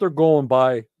this is what they're going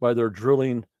by their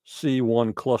drilling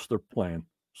C1 cluster plan.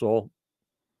 So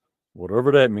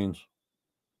whatever that means,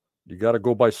 you got to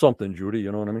go by something, Judy.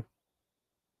 You know what I mean?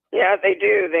 Yeah, they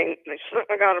do. They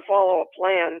certainly got to follow a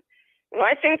plan. And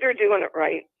I think they're doing it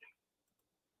right.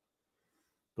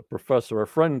 The professor, our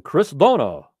friend Chris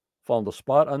Dona, found a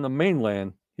spot on the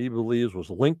mainland he believes was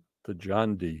linked to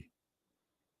John D.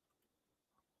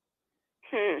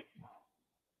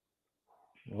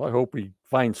 Well, I hope we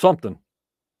find something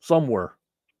somewhere.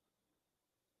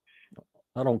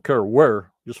 I don't care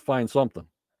where, just find something.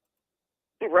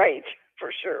 Right,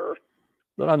 for sure.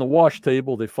 Then on the wash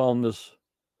table, they found this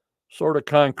sort of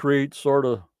concrete, sort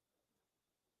of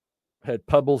had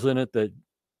pebbles in it that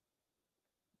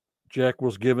Jack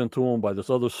was given to him by this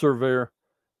other surveyor,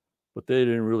 but they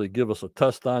didn't really give us a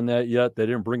test on that yet. They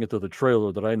didn't bring it to the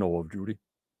trailer that I know of, Judy.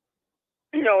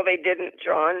 No, they didn't,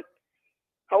 John.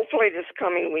 Hopefully this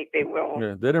coming week they will.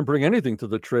 Yeah, they didn't bring anything to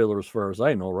the trailer as far as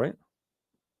I know, right?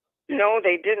 No,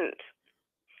 they didn't.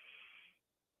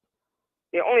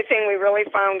 The only thing we really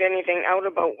found anything out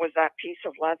about was that piece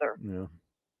of leather. Yeah.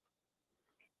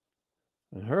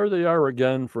 And here they are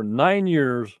again for 9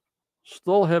 years,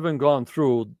 still haven't gone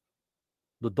through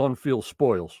the Dunfield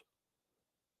spoils.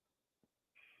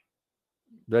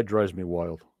 That drives me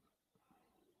wild.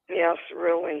 Yes,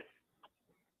 really.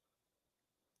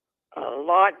 A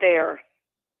lot there.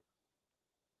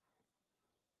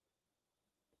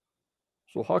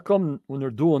 So how come when they're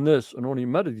doing this and only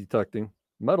metal detecting,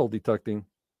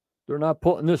 they're not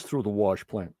putting this through the wash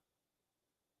plant?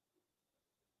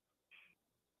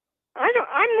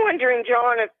 I'm wondering,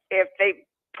 John, if they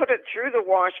put it through the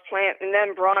wash plant and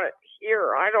then brought it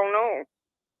here. I don't know.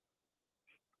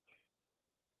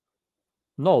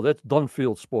 No, that's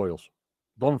Dunfield spoils.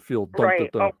 Dunfield dumped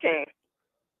it there. Okay.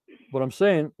 But I'm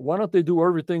saying, why don't they do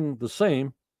everything the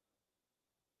same,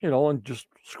 and just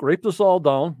scrape this all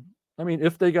down? I mean,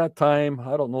 if they got time,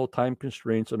 I don't know, time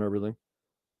constraints and everything,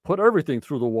 put everything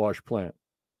through the wash plant.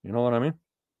 You know what I mean?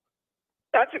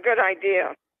 That's a good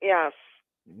idea. Yes.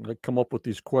 I come up with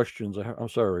these questions. I'm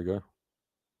sorry, guy.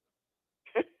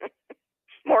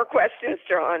 More questions,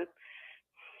 John.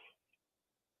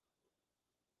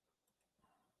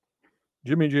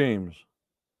 Jimmy James.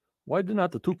 Why did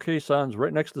not the 2 caissons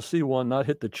right next to C1 not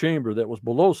hit the chamber that was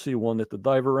below C1 that the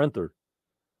diver entered?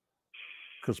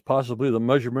 Because possibly the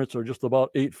measurements are just about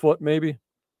 8 foot, maybe.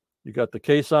 You got the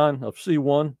caisson of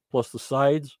C1 plus the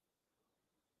sides,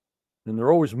 and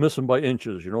they're always missing by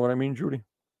inches. You know what I mean, Judy?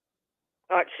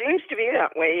 It seems to be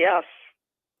that way, yes.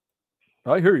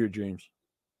 I hear you, James.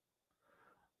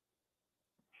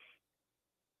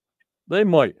 They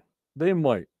might.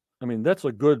 I mean, that's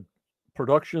a good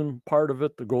production part of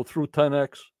it to go through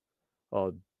 10X.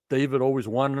 David always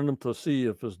wanted him to see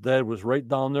if his dad was right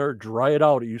down there. Dry it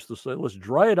out. He used to say, let's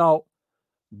dry it out,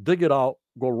 dig it out,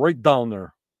 go right down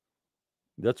there.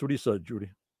 That's what he said, Judy.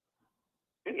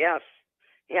 Yes.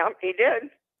 Yeah, he did.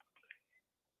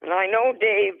 And I know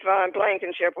Dave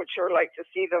Blankenship would sure like to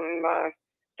see them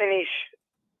finish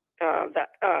that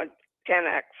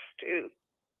 10X too.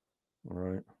 All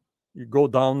right. You go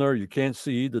down there, you can't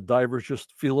see. The diver's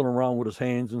just feeling around with his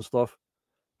hands and stuff.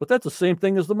 But that's the same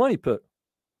thing as the money pit.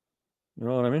 You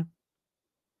know what I mean?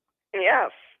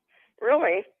 Yes,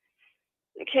 really.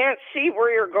 You can't see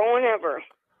where you're going ever.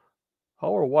 How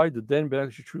or why did Dan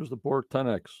actually choose the Borg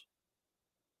 10X?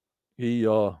 He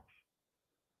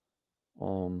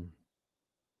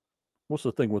what's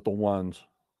the thing with the wands?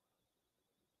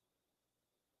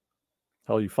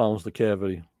 How he founds the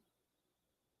cavity.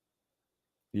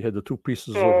 He had the two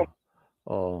pieces of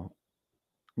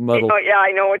metal. Oh, yeah,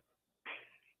 I know it.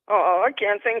 Oh, I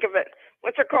can't think of it.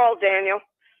 What's it called, Daniel?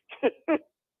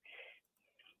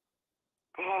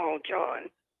 Oh, John.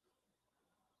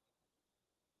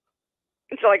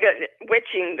 It's like a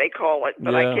witching, they call it,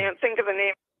 but I can't think of the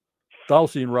name.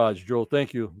 Dowsing rods, Joe.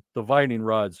 Thank you. Divining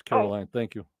rods, Caroline.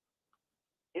 Thank you.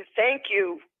 Thank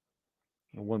you.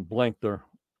 I went blank there.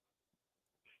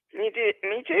 Me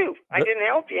too. I didn't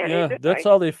help you any, Yeah, that's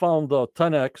how they found the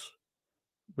 10X.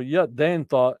 But yet Dan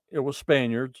thought it was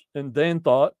Spaniards, and Dan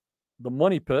thought the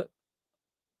money pit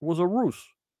was a ruse.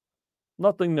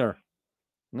 Nothing there.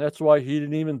 And that's why he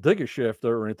didn't even dig a shaft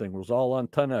there or anything. It was all on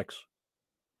 10X.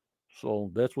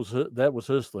 So that was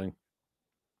his thing.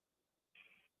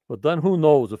 But then who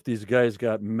knows if these guys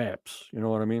got maps? You know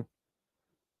what I mean?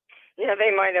 Yeah, they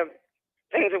might have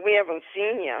things that we haven't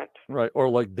seen yet. Right. Or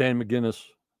like Daniel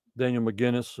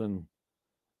McGinnis and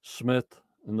Smith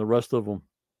and the rest of them.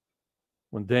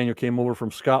 When Daniel came over from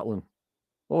Scotland.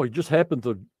 Oh, he just happened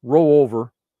to row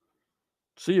over,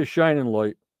 see a shining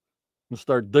light, and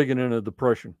start digging in a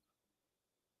depression.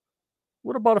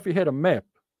 What about if he had a map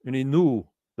and he knew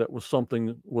that was something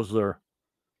that was there?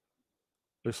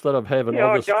 Instead of having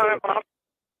all this... John,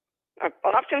 I've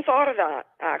often thought of that,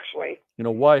 actually.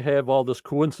 Why have all this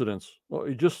coincidence? Well,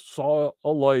 he just saw a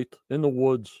light in the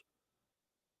woods.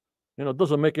 It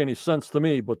doesn't make any sense to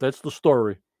me, but that's the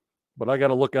story. But I got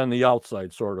to look on the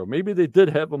outside, sort of. Maybe they did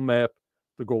have a map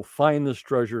to go find this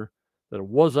treasure, that it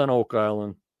was on Oak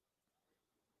Island,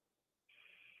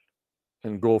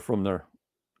 and go from there.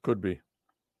 Could be.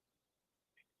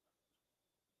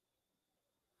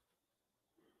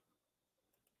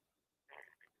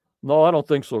 No, I don't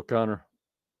think so, Connor.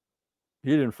 He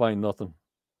didn't find nothing.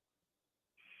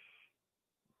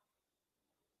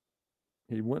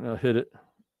 He went and hit it.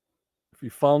 If he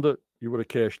found it, he would have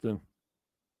cashed in.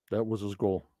 That was his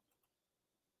goal.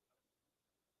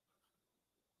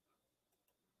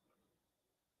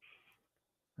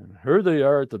 And here they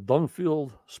are at the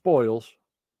Dunfield spoils.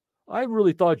 I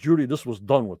really thought, Judy, this was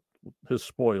done with his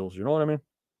spoils. You know what I mean?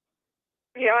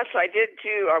 Yes, I did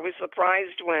too. I was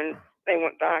surprised when they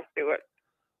went back to it.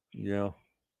 Yeah,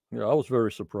 I was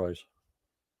very surprised.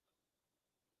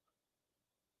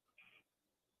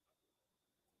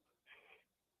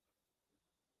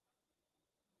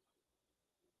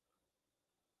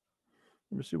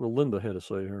 Let me see what Linda had to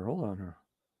say here. Hold on here.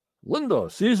 Linda,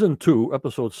 season 2,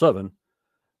 episode 7.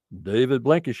 David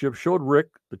Blankenship showed Rick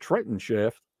the Triton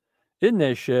shaft. In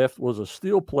that shaft was a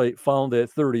steel plate found at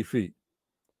 30 feet.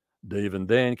 Dave and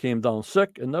Dan came down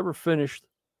sick and never finished.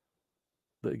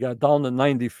 They got down to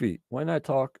 90 feet. Why not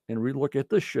talk and relook at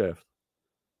this shaft?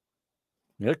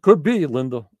 It could be,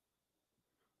 Linda.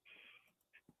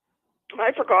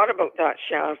 I forgot about that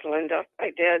shaft, Linda.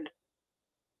 I did.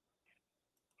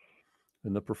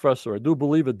 And the professor, I do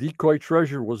believe a decoy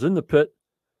treasure was in the pit,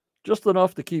 just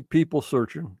enough to keep people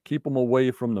searching, keep them away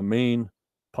from the main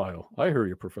pile. I hear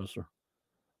you, Professor.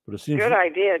 But it seems good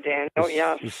idea, Dan. Oh,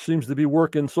 yes. It seems to be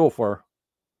working so far.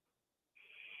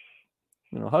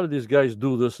 How do these guys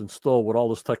do this and still, with all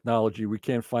this technology, we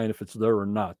can't find if it's there or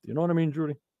not? You know what I mean,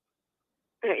 Judy?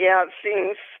 Yeah, it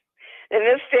seems in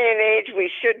this day and age, we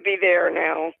should be there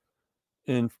now.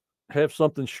 And have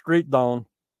something straight down,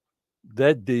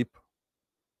 that deep,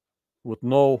 with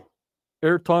no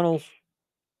air tunnels,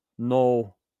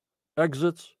 no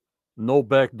exits, no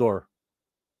back door.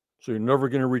 So you're never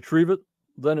going to retrieve it.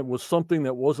 Then it was something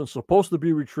that wasn't supposed to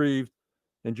be retrieved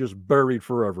and just buried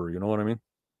forever. You know what I mean?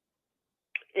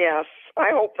 Yes, I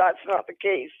hope that's not the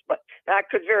case, but that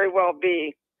could very well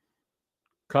be.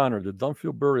 Connor, did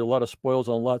Dunfield bury a lot of spoils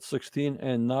on lot 16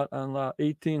 and not on lot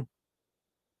 18?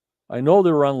 I know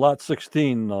they were on lot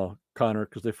 16, Connor,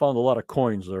 because they found a lot of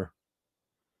coins there.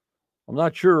 I'm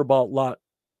not sure about lot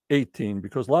 18,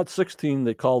 because lot 16,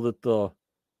 they called it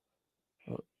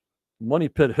Money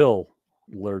Pit Hill.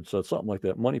 Laird said something like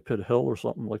that. Money Pit Hill or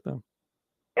something like that.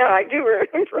 Yeah, I do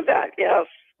remember that, yes.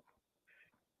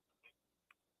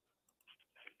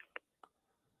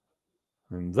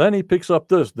 And then he picks up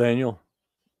this, Daniel.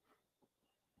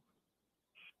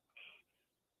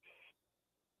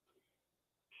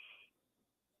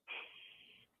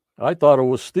 I thought it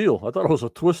was steel. I thought it was a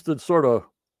twisted sort of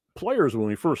pliers when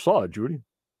we first saw it, Judy.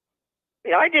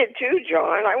 Yeah, I did too,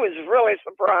 John. I was really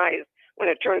surprised when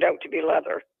it turned out to be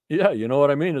leather. Yeah, you know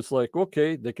what I mean? It's like,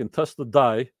 okay, they can test the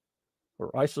dye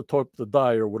or isotope the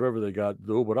dye or whatever they got to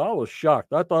do, but I was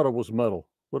shocked. I thought it was metal.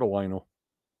 What do I know?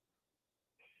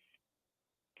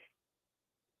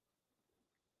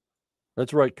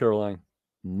 That's right, Caroline.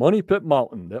 Money Pit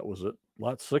Mountain. That was it.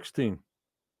 Lot 16.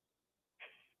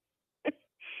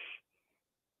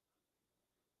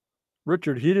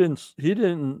 Richard, he didn't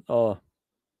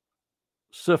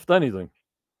sift anything.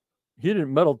 He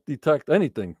didn't metal detect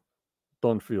anything,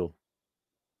 Dunfield.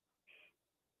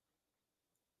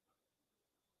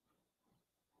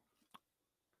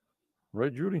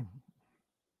 Right, Judy?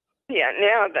 Yeah,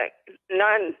 now that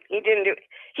none. He didn't do.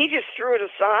 He just threw it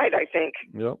aside, I think.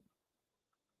 Yep.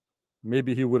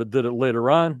 Maybe he would have did it later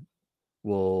on.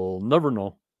 We'll never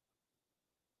know.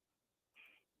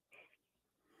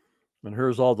 And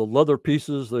here's all the leather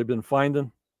pieces they've been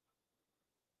finding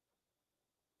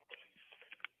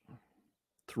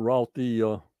throughout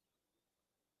the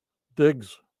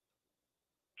digs.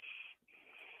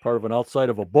 Part of an outside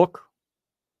of a book.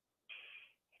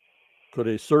 Could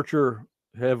a searcher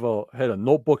have had a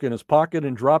notebook in his pocket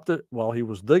and dropped it while he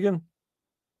was digging?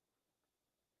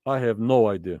 I have no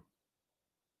idea.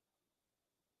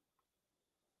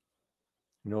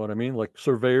 You know what I mean? Like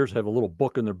surveyors have a little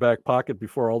book in their back pocket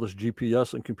before all this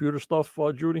GPS and computer stuff,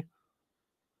 Judy?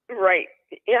 Right.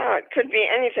 Yeah, it could be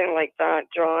anything like that,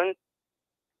 John.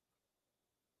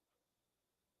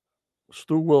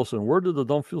 Stu Wilson, where did the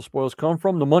Dunfield spoils come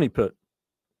from? The money pit.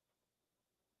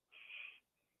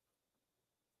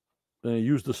 Then he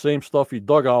used the same stuff he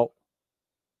dug out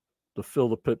to fill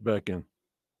the pit back in.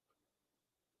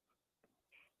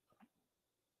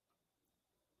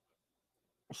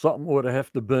 Something would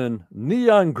have to been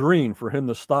neon green for him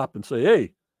to stop and say,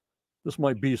 hey, this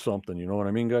might be something. You know what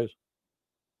I mean, guys?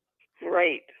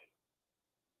 Right.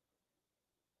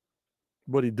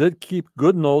 But he did keep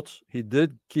good notes. He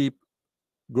did keep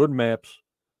good maps.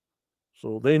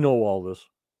 So they know all this.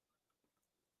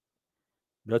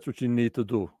 That's what you need to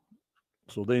do.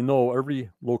 So they know every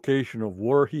location of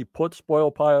where he put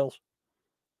spoil piles.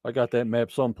 I got that map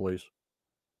someplace.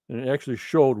 And it actually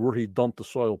showed where he dumped the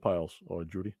soil piles,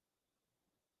 Judy.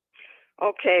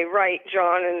 Okay, right,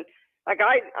 John. And like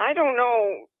I don't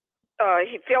know.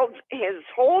 He filled his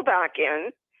hole back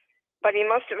in, but he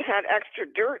must have had extra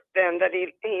dirt then that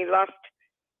he left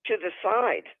to the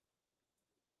side.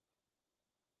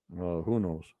 Who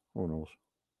knows? Who knows?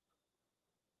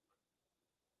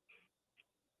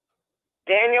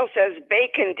 Daniel says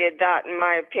Bacon did that, in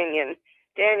my opinion.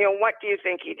 Daniel, what do you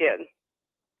think he did?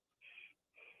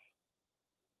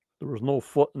 There was no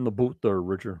foot in the boot there,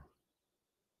 Richard.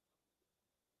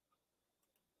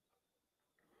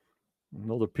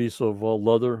 Another piece of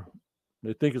leather.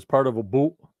 They think it's part of a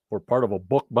boot or part of a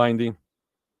book binding.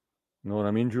 You know what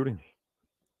I mean, Judy?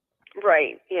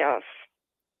 Right, yes.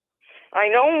 I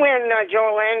know when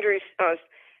Joel Andrews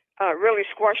really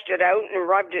squashed it out and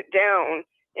rubbed it down,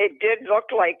 it did look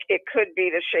like it could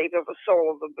be the shape of a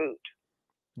sole of the boot.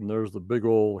 And there's the big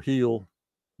old heel.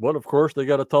 But of course, they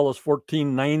got to tell us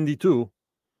 1492.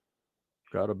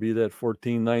 Got to be that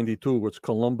 1492. It's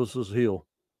Columbus's heel.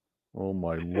 Oh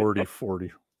my lordy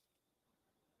 40.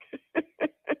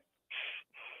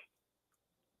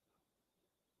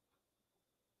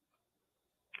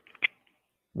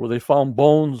 Where they found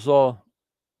bones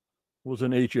was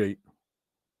in H8.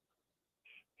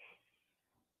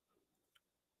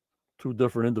 Two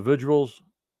different individuals,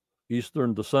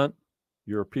 Eastern descent,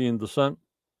 European descent,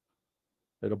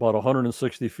 at about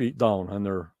 160 feet down on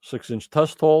their 6-inch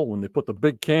test hole. When they put the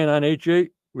big can on H8,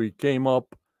 we came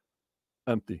up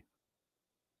empty.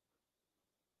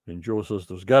 And Joe says,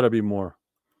 there's got to be more.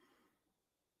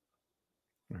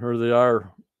 And here they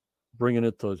are bringing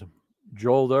it to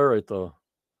Joe there at the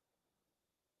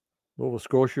Nova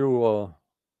Scotia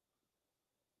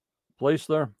place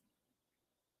there.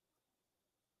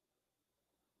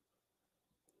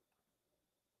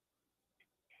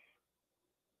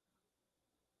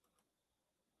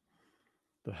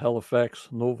 The Halifax,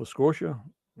 Nova Scotia.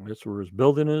 That's where his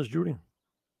building is, Judy.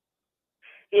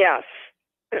 Yes.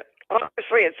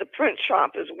 Obviously, it's a print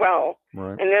shop as well.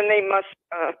 Right. And then they must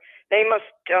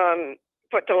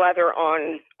put the leather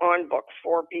on books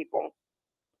for people.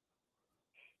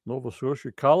 Nova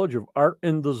Scotia College of Art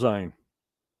and Design.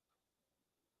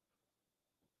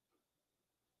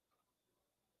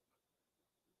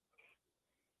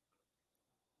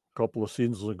 A couple of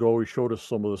seasons ago, he showed us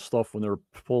some of the stuff when they were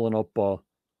pulling up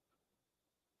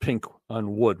pink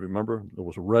on wood. Remember? There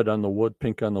was red on the wood,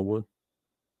 pink on the wood.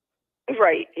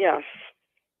 Right, yes.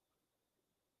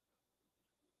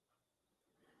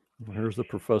 Here's the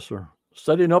professor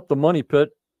setting up the money pit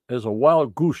as a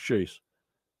wild goose chase,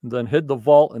 and then hid the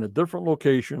vault in a different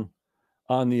location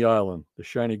on the island. The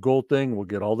shiny gold thing will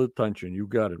get all the attention. You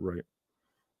got it right.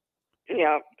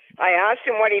 Yeah. I asked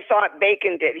him what he thought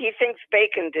Bacon did. He thinks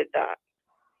Bacon did that.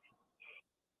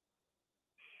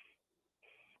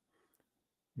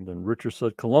 And then Richard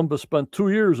said Columbus spent 2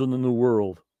 years in the New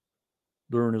World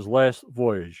during his last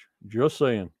voyage. Just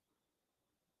saying.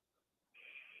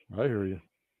 I hear you.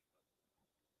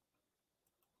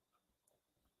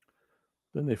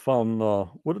 Then they found,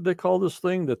 what did they call this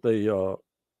thing that they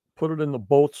put it in the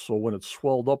boats so when it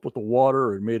swelled up with the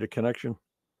water, it made a connection?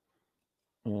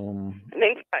 I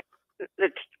think the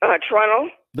Trunnel.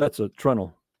 That's a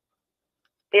Trunnel.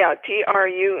 Yeah,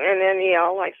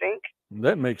 Trunnel, I think.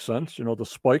 That makes sense. You know, the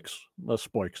spikes,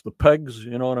 the pegs,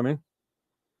 you know what I mean?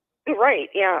 Right,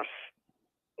 yes.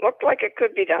 Looked like it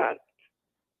could be done.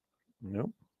 Yep.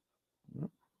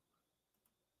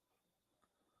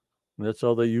 And that's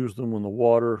how they used them when the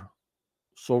water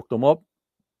soaked them up.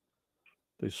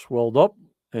 They swelled up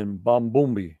and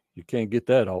boomby. You can't get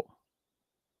that out.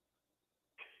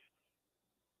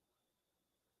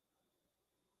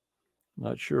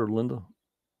 Not sure, Linda.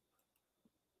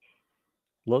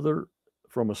 Leather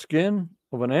from a skin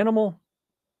of an animal?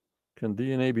 Can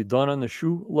DNA be done on the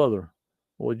shoe leather?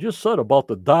 Well, he just said about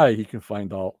the dye he can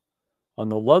find out. On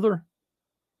the leather?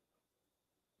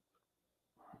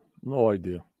 No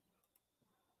idea.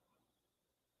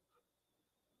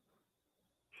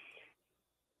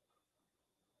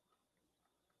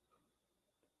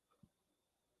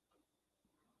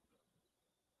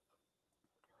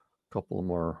 A couple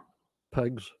more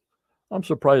pegs. I'm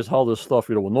surprised how this stuff,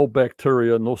 with no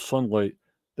bacteria, no sunlight,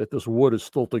 that this wood is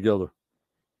still together.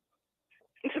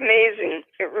 It's amazing.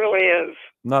 It really is.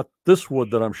 Not this wood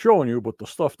that I'm showing you, but the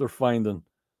stuff they're finding,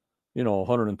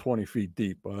 120 feet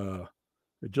deep.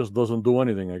 It just doesn't do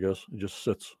anything, I guess. It just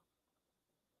sits.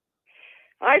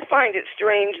 I find it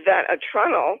strange that a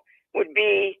Trunnel would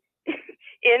be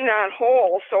in that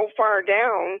hole so far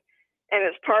down and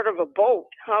it's part of a boat.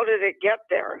 How did it get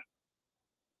there?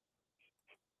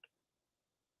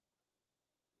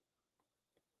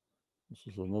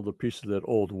 This is another piece of that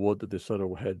old wood that they said it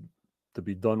had to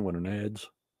be done with an adze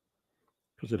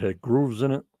because it had grooves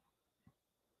in it.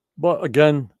 But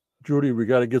again, Judy, we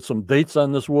got to get some dates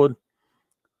on this wood.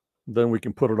 Then we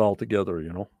can put it all together,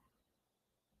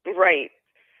 Right.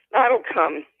 That'll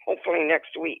come hopefully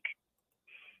next week.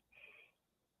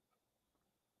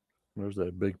 There's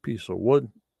that big piece of wood.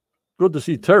 Good to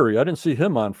see Terry. I didn't see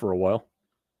him on for a while.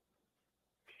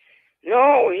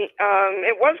 No,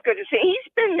 it was good to see.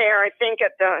 He's been there, I think,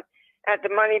 at the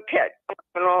money pit off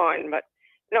and on, but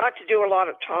not to do a lot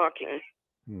of talking.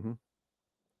 Mm-hmm.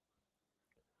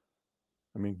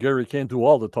 I mean, Gary can't do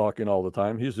all the talking all the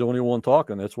time. He's the only one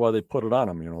talking. That's why they put it on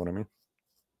him. You know what I mean?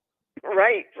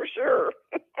 Right, for sure.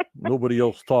 Nobody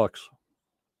else talks.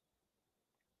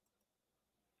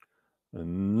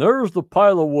 And there's the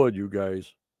pile of wood, you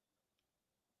guys.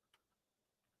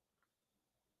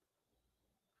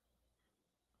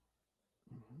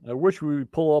 I wish we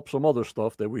would pull up some other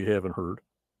stuff that we haven't heard.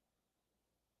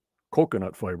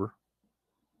 Coconut fiber.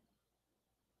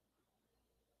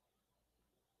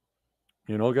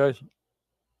 Guys?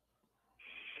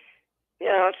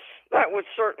 Yes, that would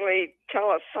certainly tell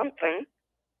us something.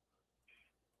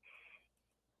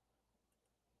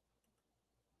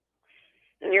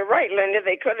 And you're right, Linda.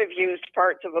 They could have used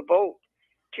parts of a boat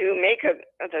to make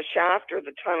the shaft or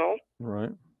the tunnel.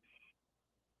 Right.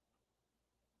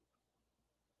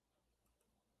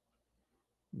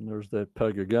 And there's that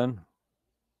peg again.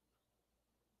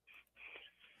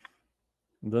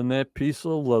 And then that piece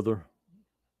of leather.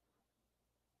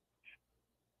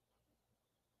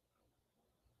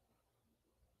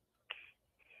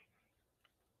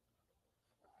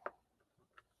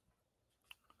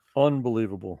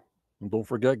 Unbelievable. And don't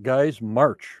forget, guys,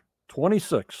 March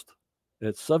 26th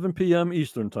at 7 p.m.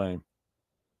 Eastern Time.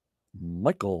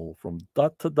 Michael from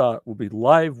Dot to Dot will be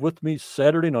live with me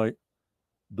Saturday night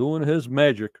doing his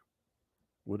magic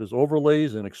with his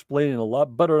overlays and explaining a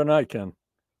lot better than I can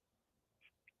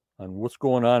on what's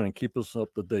going on and keep us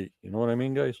up to date. You know what I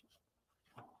mean, guys?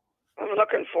 I'm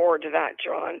looking forward to that,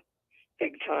 John.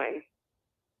 Big time.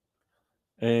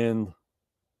 And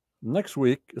next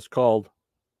week is called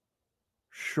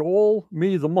Shoal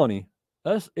Me the Money.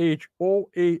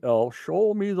 SHOAL,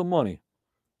 Shoal Me the Money.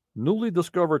 Newly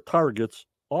discovered targets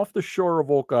off the shore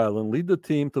of Oak Island lead the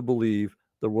team to believe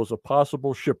there was a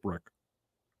possible shipwreck.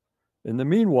 In the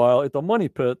meanwhile, at the money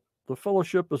pit, the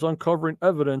fellowship is uncovering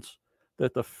evidence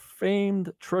that the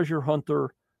famed treasure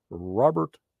hunter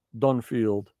Robert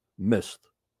Dunfield missed.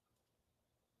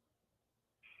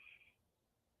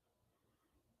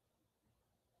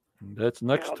 That's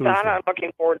next Tuesday. That I'm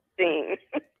looking forward to seeing.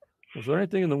 Was there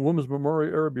anything in the Women's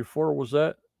Memorial area before? Was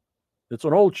that? It's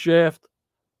an old shaft,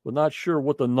 but not sure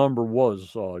what the number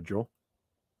was, Joe.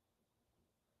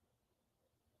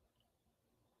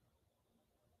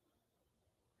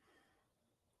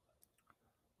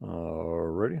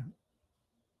 Ready?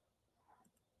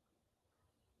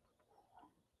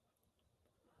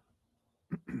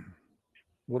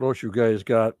 What else you guys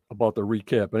got about the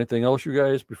recap? Anything else, you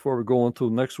guys, before we go into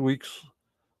next week's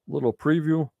little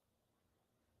preview?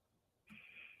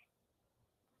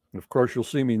 And of course, you'll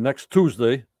see me next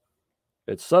Tuesday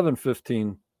at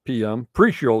 7:15 p.m.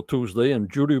 pre-show Tuesday,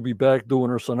 and Judy will be back doing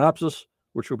her synopsis,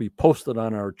 which will be posted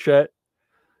on our chat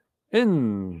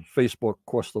in Facebook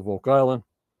Quest of Oak Island.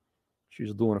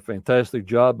 She's doing a fantastic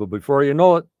job, but before you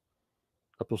know it,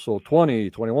 episode 20,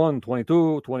 21,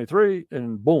 22, 23,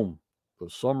 and boom, the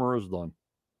summer is done,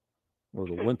 or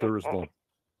the winter is done.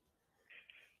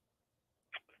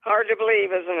 Hard to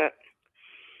believe, isn't it?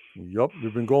 Yep,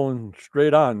 we've been going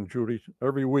straight on, Judy.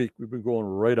 Every week we've been going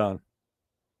right on.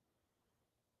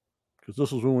 Because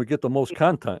this is when we get the most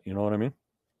content, you know what I mean?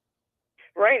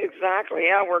 Right, exactly.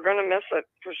 Yeah, we're going to miss it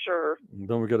for sure. And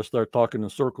then we got to start talking in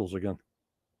circles again.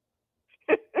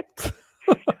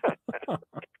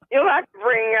 You'll have to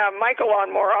bring Michael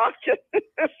on more often to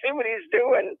see what he's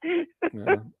doing.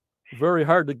 Yeah. Very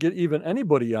hard to get even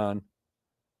anybody on.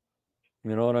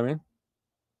 You know what I mean?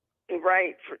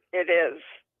 Right, it is.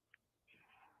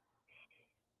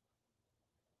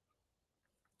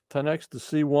 10x to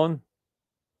C1.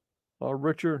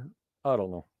 Richard, I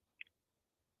don't know.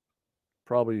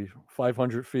 Probably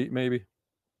 500 feet, maybe.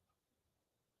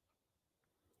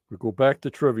 We go back to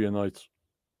trivia nights.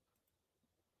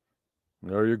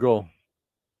 There you go.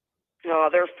 No,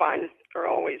 they're fun. They're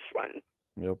always fun.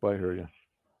 Yep, I hear you.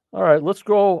 All right, let's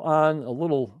go on a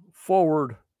little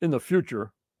forward in the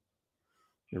future.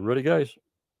 You ready, guys?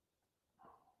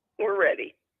 We're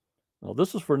ready. Now,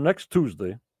 this is for next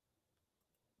Tuesday.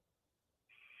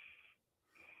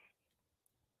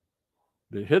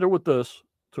 They hit it with this.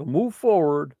 To move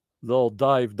forward, they'll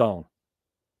dive down.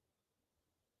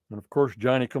 And of course,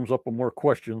 Johnny comes up with more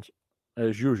questions,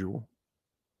 as usual.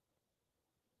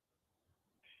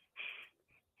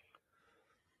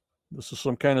 This is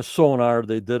some kind of sonar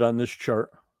they did on this chart.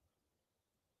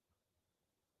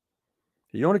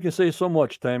 You only can say so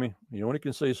much, Tammy. You only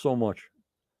can say so much.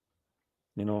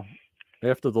 You know,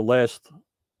 after the last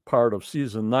part of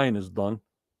season 9 is done.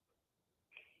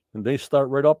 And they start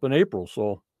right up in April.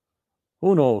 So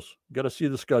who knows? Got to see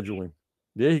the scheduling.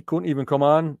 Yeah, he couldn't even come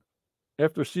on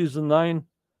after season 9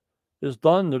 is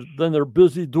done. Then they're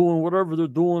busy doing whatever they're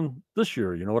doing this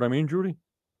year. You know what I mean, Judy?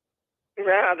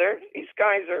 Yeah, these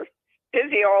guys are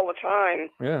busy all the time.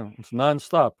 Yeah, it's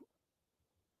nonstop.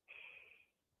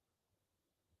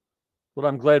 But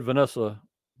I'm glad Vanessa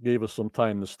gave us some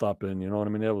time to stop in. You know what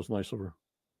I mean? That was nice of her.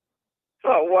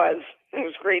 Oh, it was. It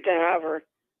was great to have her.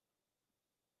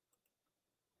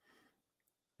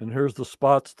 And here's the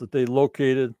spots that they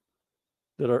located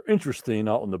that are interesting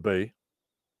out in the bay.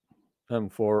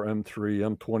 M4,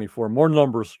 M3, M24. More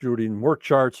numbers, Judy. More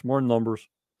charts, more numbers.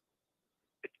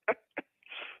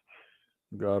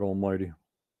 God almighty.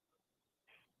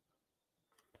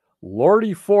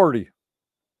 Lordy 40.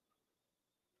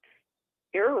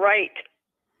 You're right.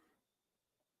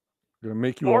 Gonna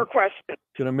make you more questions.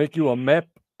 Gonna make you a map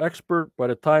expert by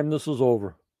the time this is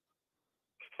over.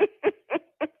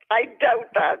 I doubt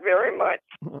that very much.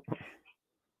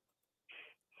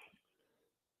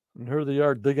 And here they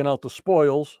are digging out the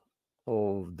spoils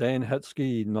of Dan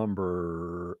Hetsky,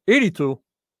 number 82.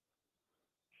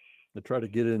 They try to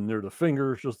get in near the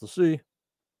fingers just to see.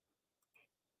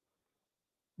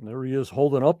 And there he is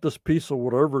holding up this piece of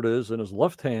whatever it is in his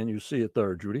left hand. You see it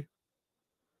there, Judy.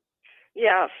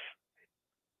 Yes.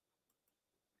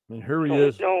 And here he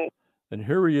is. No. And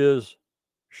here he is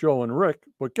showing Rick.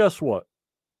 But guess what?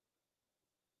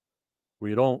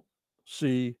 We don't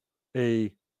see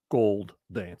a gold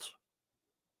dance.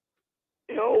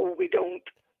 No, we don't.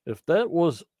 If that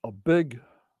was a big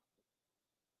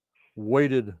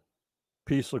weighted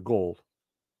piece of gold,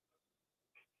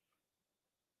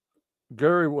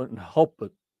 Gary wouldn't help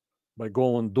it by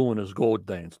going doing his gold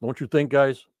dance. Don't you think,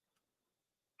 guys?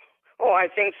 Oh, I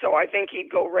think so. I think he'd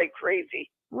go right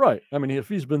crazy. Right. I mean, if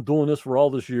he's been doing this for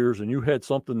all these years and you had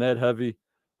something that heavy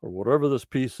or whatever this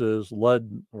piece is, lead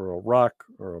or a rock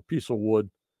or a piece of wood,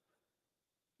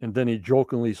 and then he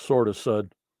jokingly sort of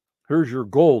said, "Here's your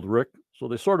gold, Rick." So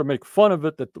they sort of make fun of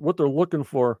it, that what they're looking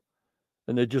for,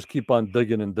 and they just keep on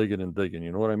digging and digging and digging.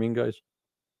 You know what I mean, guys?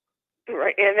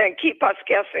 Right. And then keep us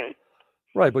guessing.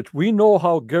 Right, but we know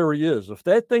how Gary is. If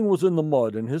that thing was in the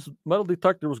mud and his metal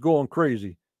detector was going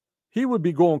crazy, he would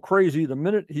be going crazy the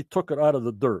minute he took it out of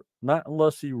the dirt, not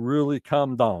unless he really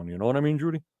calmed down. You know what I mean,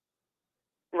 Judy?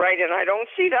 Right, and I don't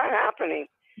see that happening.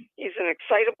 He's an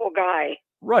excitable guy.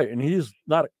 Right, and he's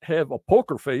not have a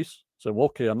poker face. Say, well,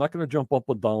 okay, I'm not going to jump up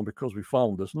and down because we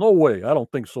found this. No way. I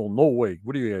don't think so. No way.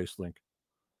 What do you guys think?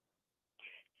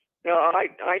 No,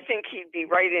 I think he'd be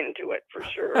right into it for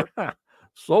sure.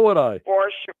 So would I. For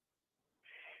sure.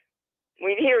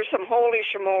 We'd hear some holy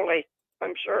shamoly,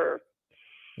 I'm sure.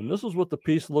 And this is what the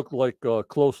piece looked like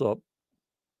close up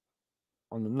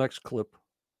on the next clip.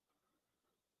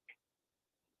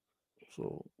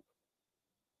 So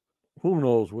who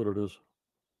knows what it is?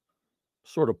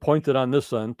 Sort of pointed on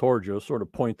this end towards you, sort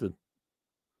of pointed.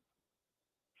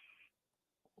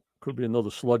 Could be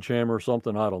another sledgehammer or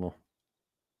something. I don't know.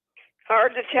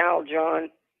 Hard to tell, John.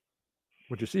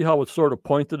 But you see how it's sort of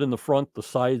pointed in the front? The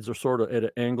sides are sort of at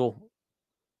an angle.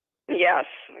 Yes,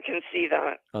 I can see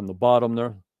that. On the bottom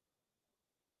there.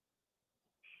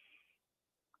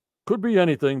 Could be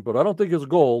anything, but I don't think it's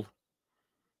gold.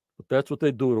 But that's what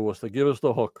they do to us. They give us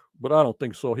the hook. But I don't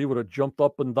think so. He would have jumped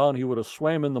up and down. He would have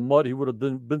swam in the mud. He would have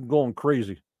been going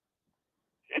crazy.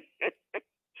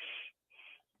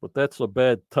 But that's a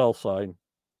bad tell sign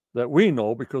that we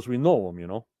know because we know him, you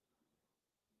know.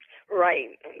 Right,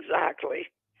 exactly.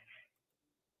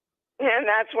 And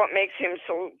that's what makes him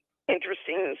so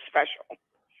interesting and special.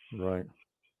 Right.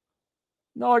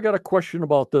 Now I got a question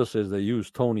about this as they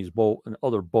use Tony's boat and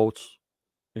other boats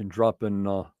in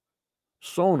dropping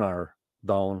sonar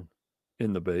down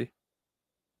in the bay.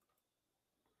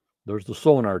 There's the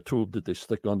sonar tube that they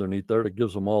stick underneath there that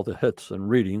gives them all the hits and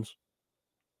readings.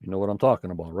 You know what I'm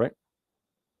talking about, right?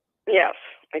 Yes,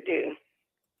 I do.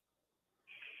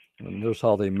 And there's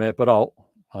how they map it out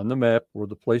on the map where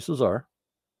the places are.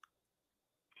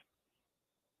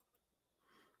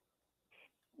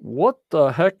 What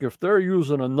the heck, if they're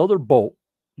using another boat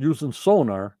using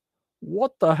sonar,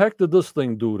 what the heck did this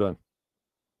thing do then?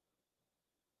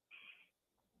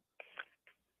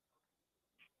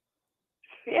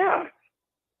 Yeah,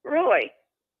 really.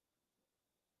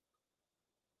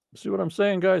 See what I'm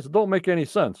saying, guys? It don't make any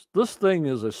sense. This thing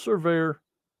is a surveyor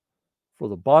for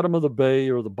the bottom of the bay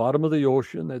or the bottom of the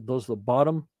ocean that does the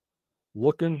bottom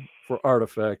looking for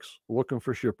artifacts, looking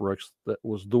for shipwrecks that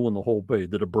was doing the whole bay.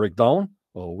 Did it break down?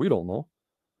 Oh, we don't know.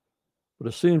 But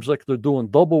it seems like they're doing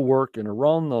double work and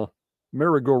around the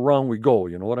merry-go-round we go.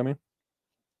 You know what I mean?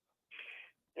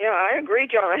 Yeah, I agree,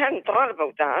 John. I hadn't thought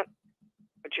about that,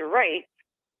 but you're right.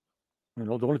 You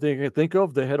know, the only thing I can think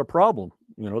of, they had a problem.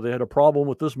 You know, they had a problem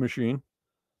with this machine,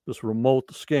 this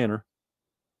remote scanner.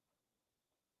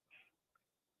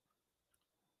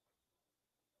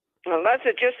 Unless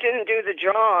it just didn't do the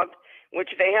job, which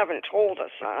they haven't told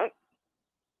us that.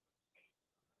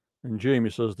 And Jamie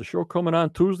says, the show coming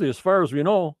on Tuesday, as far as we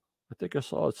know, I think I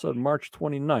saw it said March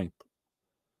 29th.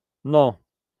 No,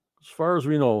 as far as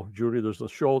we know, Judy, there's a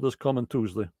show this coming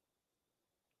Tuesday.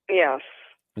 Yes.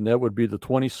 And that would be the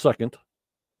 22nd.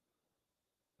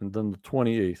 And then the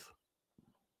 28th.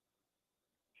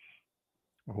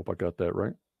 I hope I got that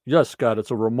right. Yes, Scott, it's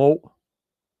a remote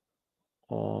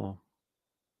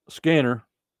scanner.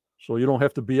 So you don't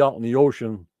have to be out in the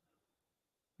ocean,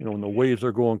 you know, when the waves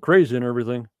are going crazy and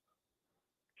everything.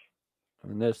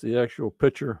 And that's the actual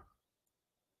picture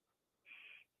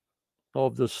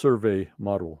of the survey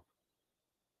model.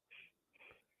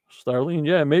 Starlene,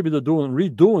 yeah, maybe they're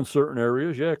redoing certain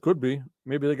areas. Yeah, it could be.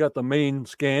 Maybe they got the main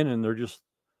scan and they're just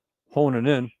honing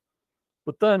in.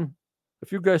 But then,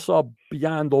 if you guys saw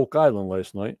Beyond Oak Island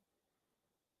last night,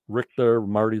 Rick there,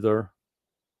 Marty there,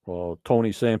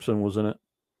 Tony Sampson was in it.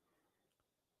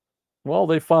 Well,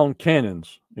 they found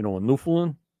cannons, you know, in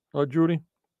Newfoundland, Judy.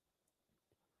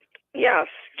 Yes,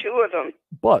 2 of them.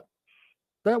 But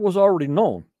that was already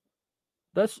known.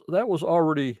 That was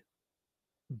already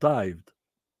dived.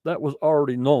 That was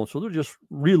already known. So they're just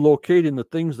relocating the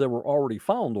things that were already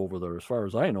found over there, as far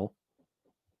as I know.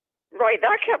 Right,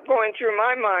 that kept going through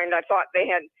my mind. I thought they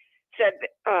had said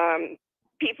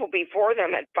people before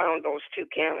them had found those 2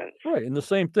 cannons. Right, and the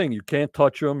same thing. You can't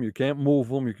touch them. You can't move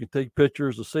them. You can take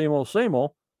pictures. The same old, same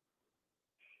old.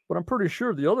 But I'm pretty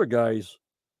sure the other guys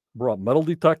brought metal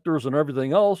detectors and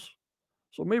everything else.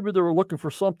 So maybe they were looking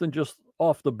for something just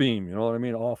off the beam. You know what I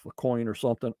mean? Off a coin or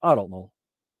something. I don't know.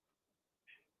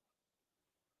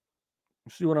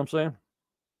 You see what I'm saying?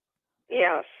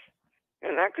 Yes,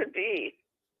 and that could be.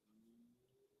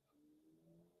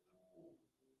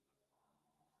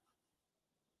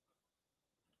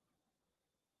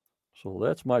 So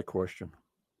that's my question.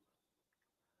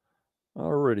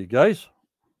 Alrighty, guys.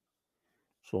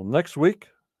 So next week,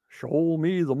 show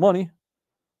me the money.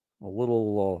 A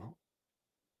little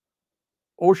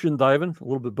ocean diving, a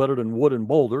little bit better than wood and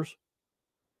boulders.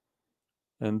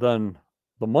 And then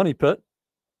the money pit,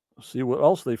 see what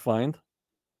else they find.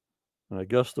 And I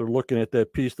guess they're looking at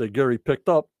that piece that Gary picked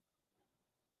up.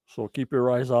 So keep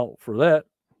your eyes out for that.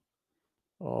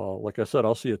 Like I said,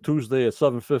 I'll see you Tuesday at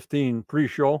 7:15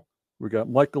 pre-show. We got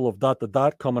Michael of Dot to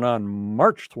Dot coming on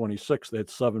March 26th at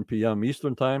 7 p.m.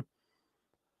 Eastern time.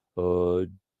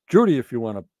 Judy, if you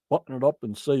want to button it up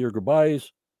and say your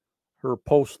goodbyes, her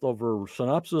post of her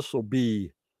synopsis will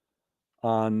be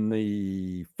on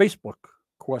the Facebook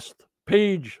Quest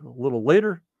page a little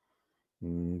later.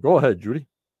 Go ahead, Judy.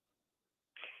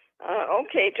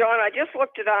 Okay, John, I just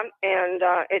looked it up, and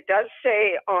it does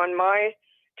say on my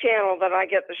channel that I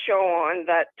get the show on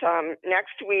that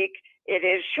next week it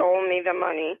is Show Me the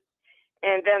Money.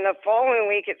 And then the following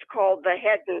week it's called The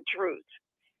Hidden Truth.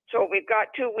 So we've got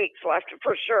 2 weeks left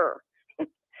for sure.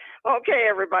 Okay,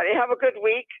 everybody, have a good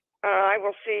week. I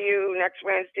will see you next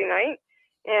Wednesday night.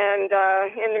 And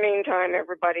in the meantime,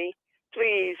 everybody,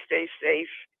 please stay safe.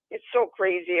 It's so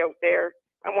crazy out there.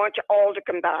 I want you all to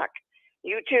come back.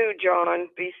 You too, John.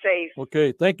 Be safe.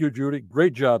 Okay, thank you, Judy.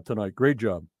 Great job tonight. Great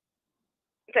job.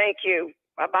 Thank you.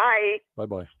 Bye-bye.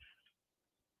 Bye-bye.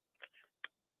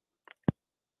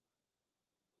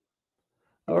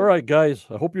 All right, guys.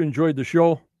 I hope you enjoyed the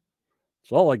show.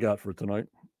 That's all I got for tonight.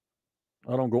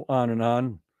 I don't go on and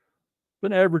on.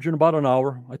 Been averaging about an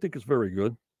hour. I think it's very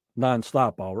good.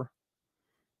 Non-stop hour.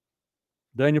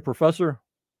 Daniel Professor,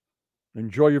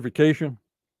 enjoy your vacation.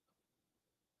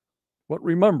 But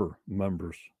remember,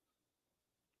 members,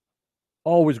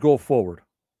 always go forward.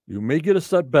 You may get a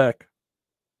setback,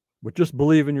 but just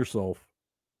believe in yourself.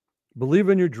 Believe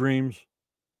in your dreams,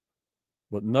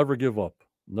 but never give up.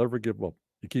 Never give up.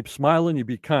 You keep smiling, you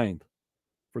be kind.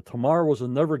 For tomorrow was a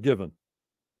never given.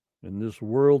 And this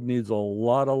world needs a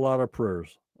lot of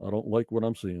prayers. I don't like what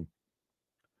I'm seeing.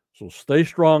 So stay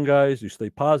strong, guys. You stay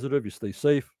positive. You stay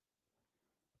safe.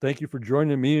 Thank you for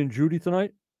joining me and Judy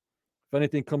tonight. If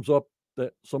anything comes up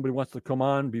that somebody wants to come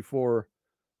on before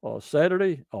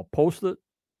Saturday, I'll post it.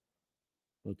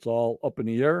 It's all up in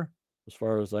the air. As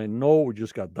far as I know, we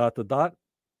just got Dot to Dot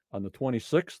on the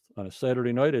 26th on a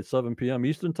Saturday night at 7 p.m.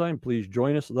 Eastern time. Please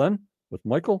join us then with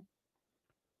Michael.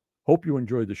 Hope you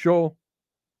enjoyed the show.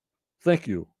 Thank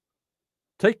you.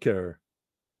 Take care.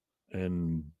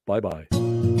 And bye-bye.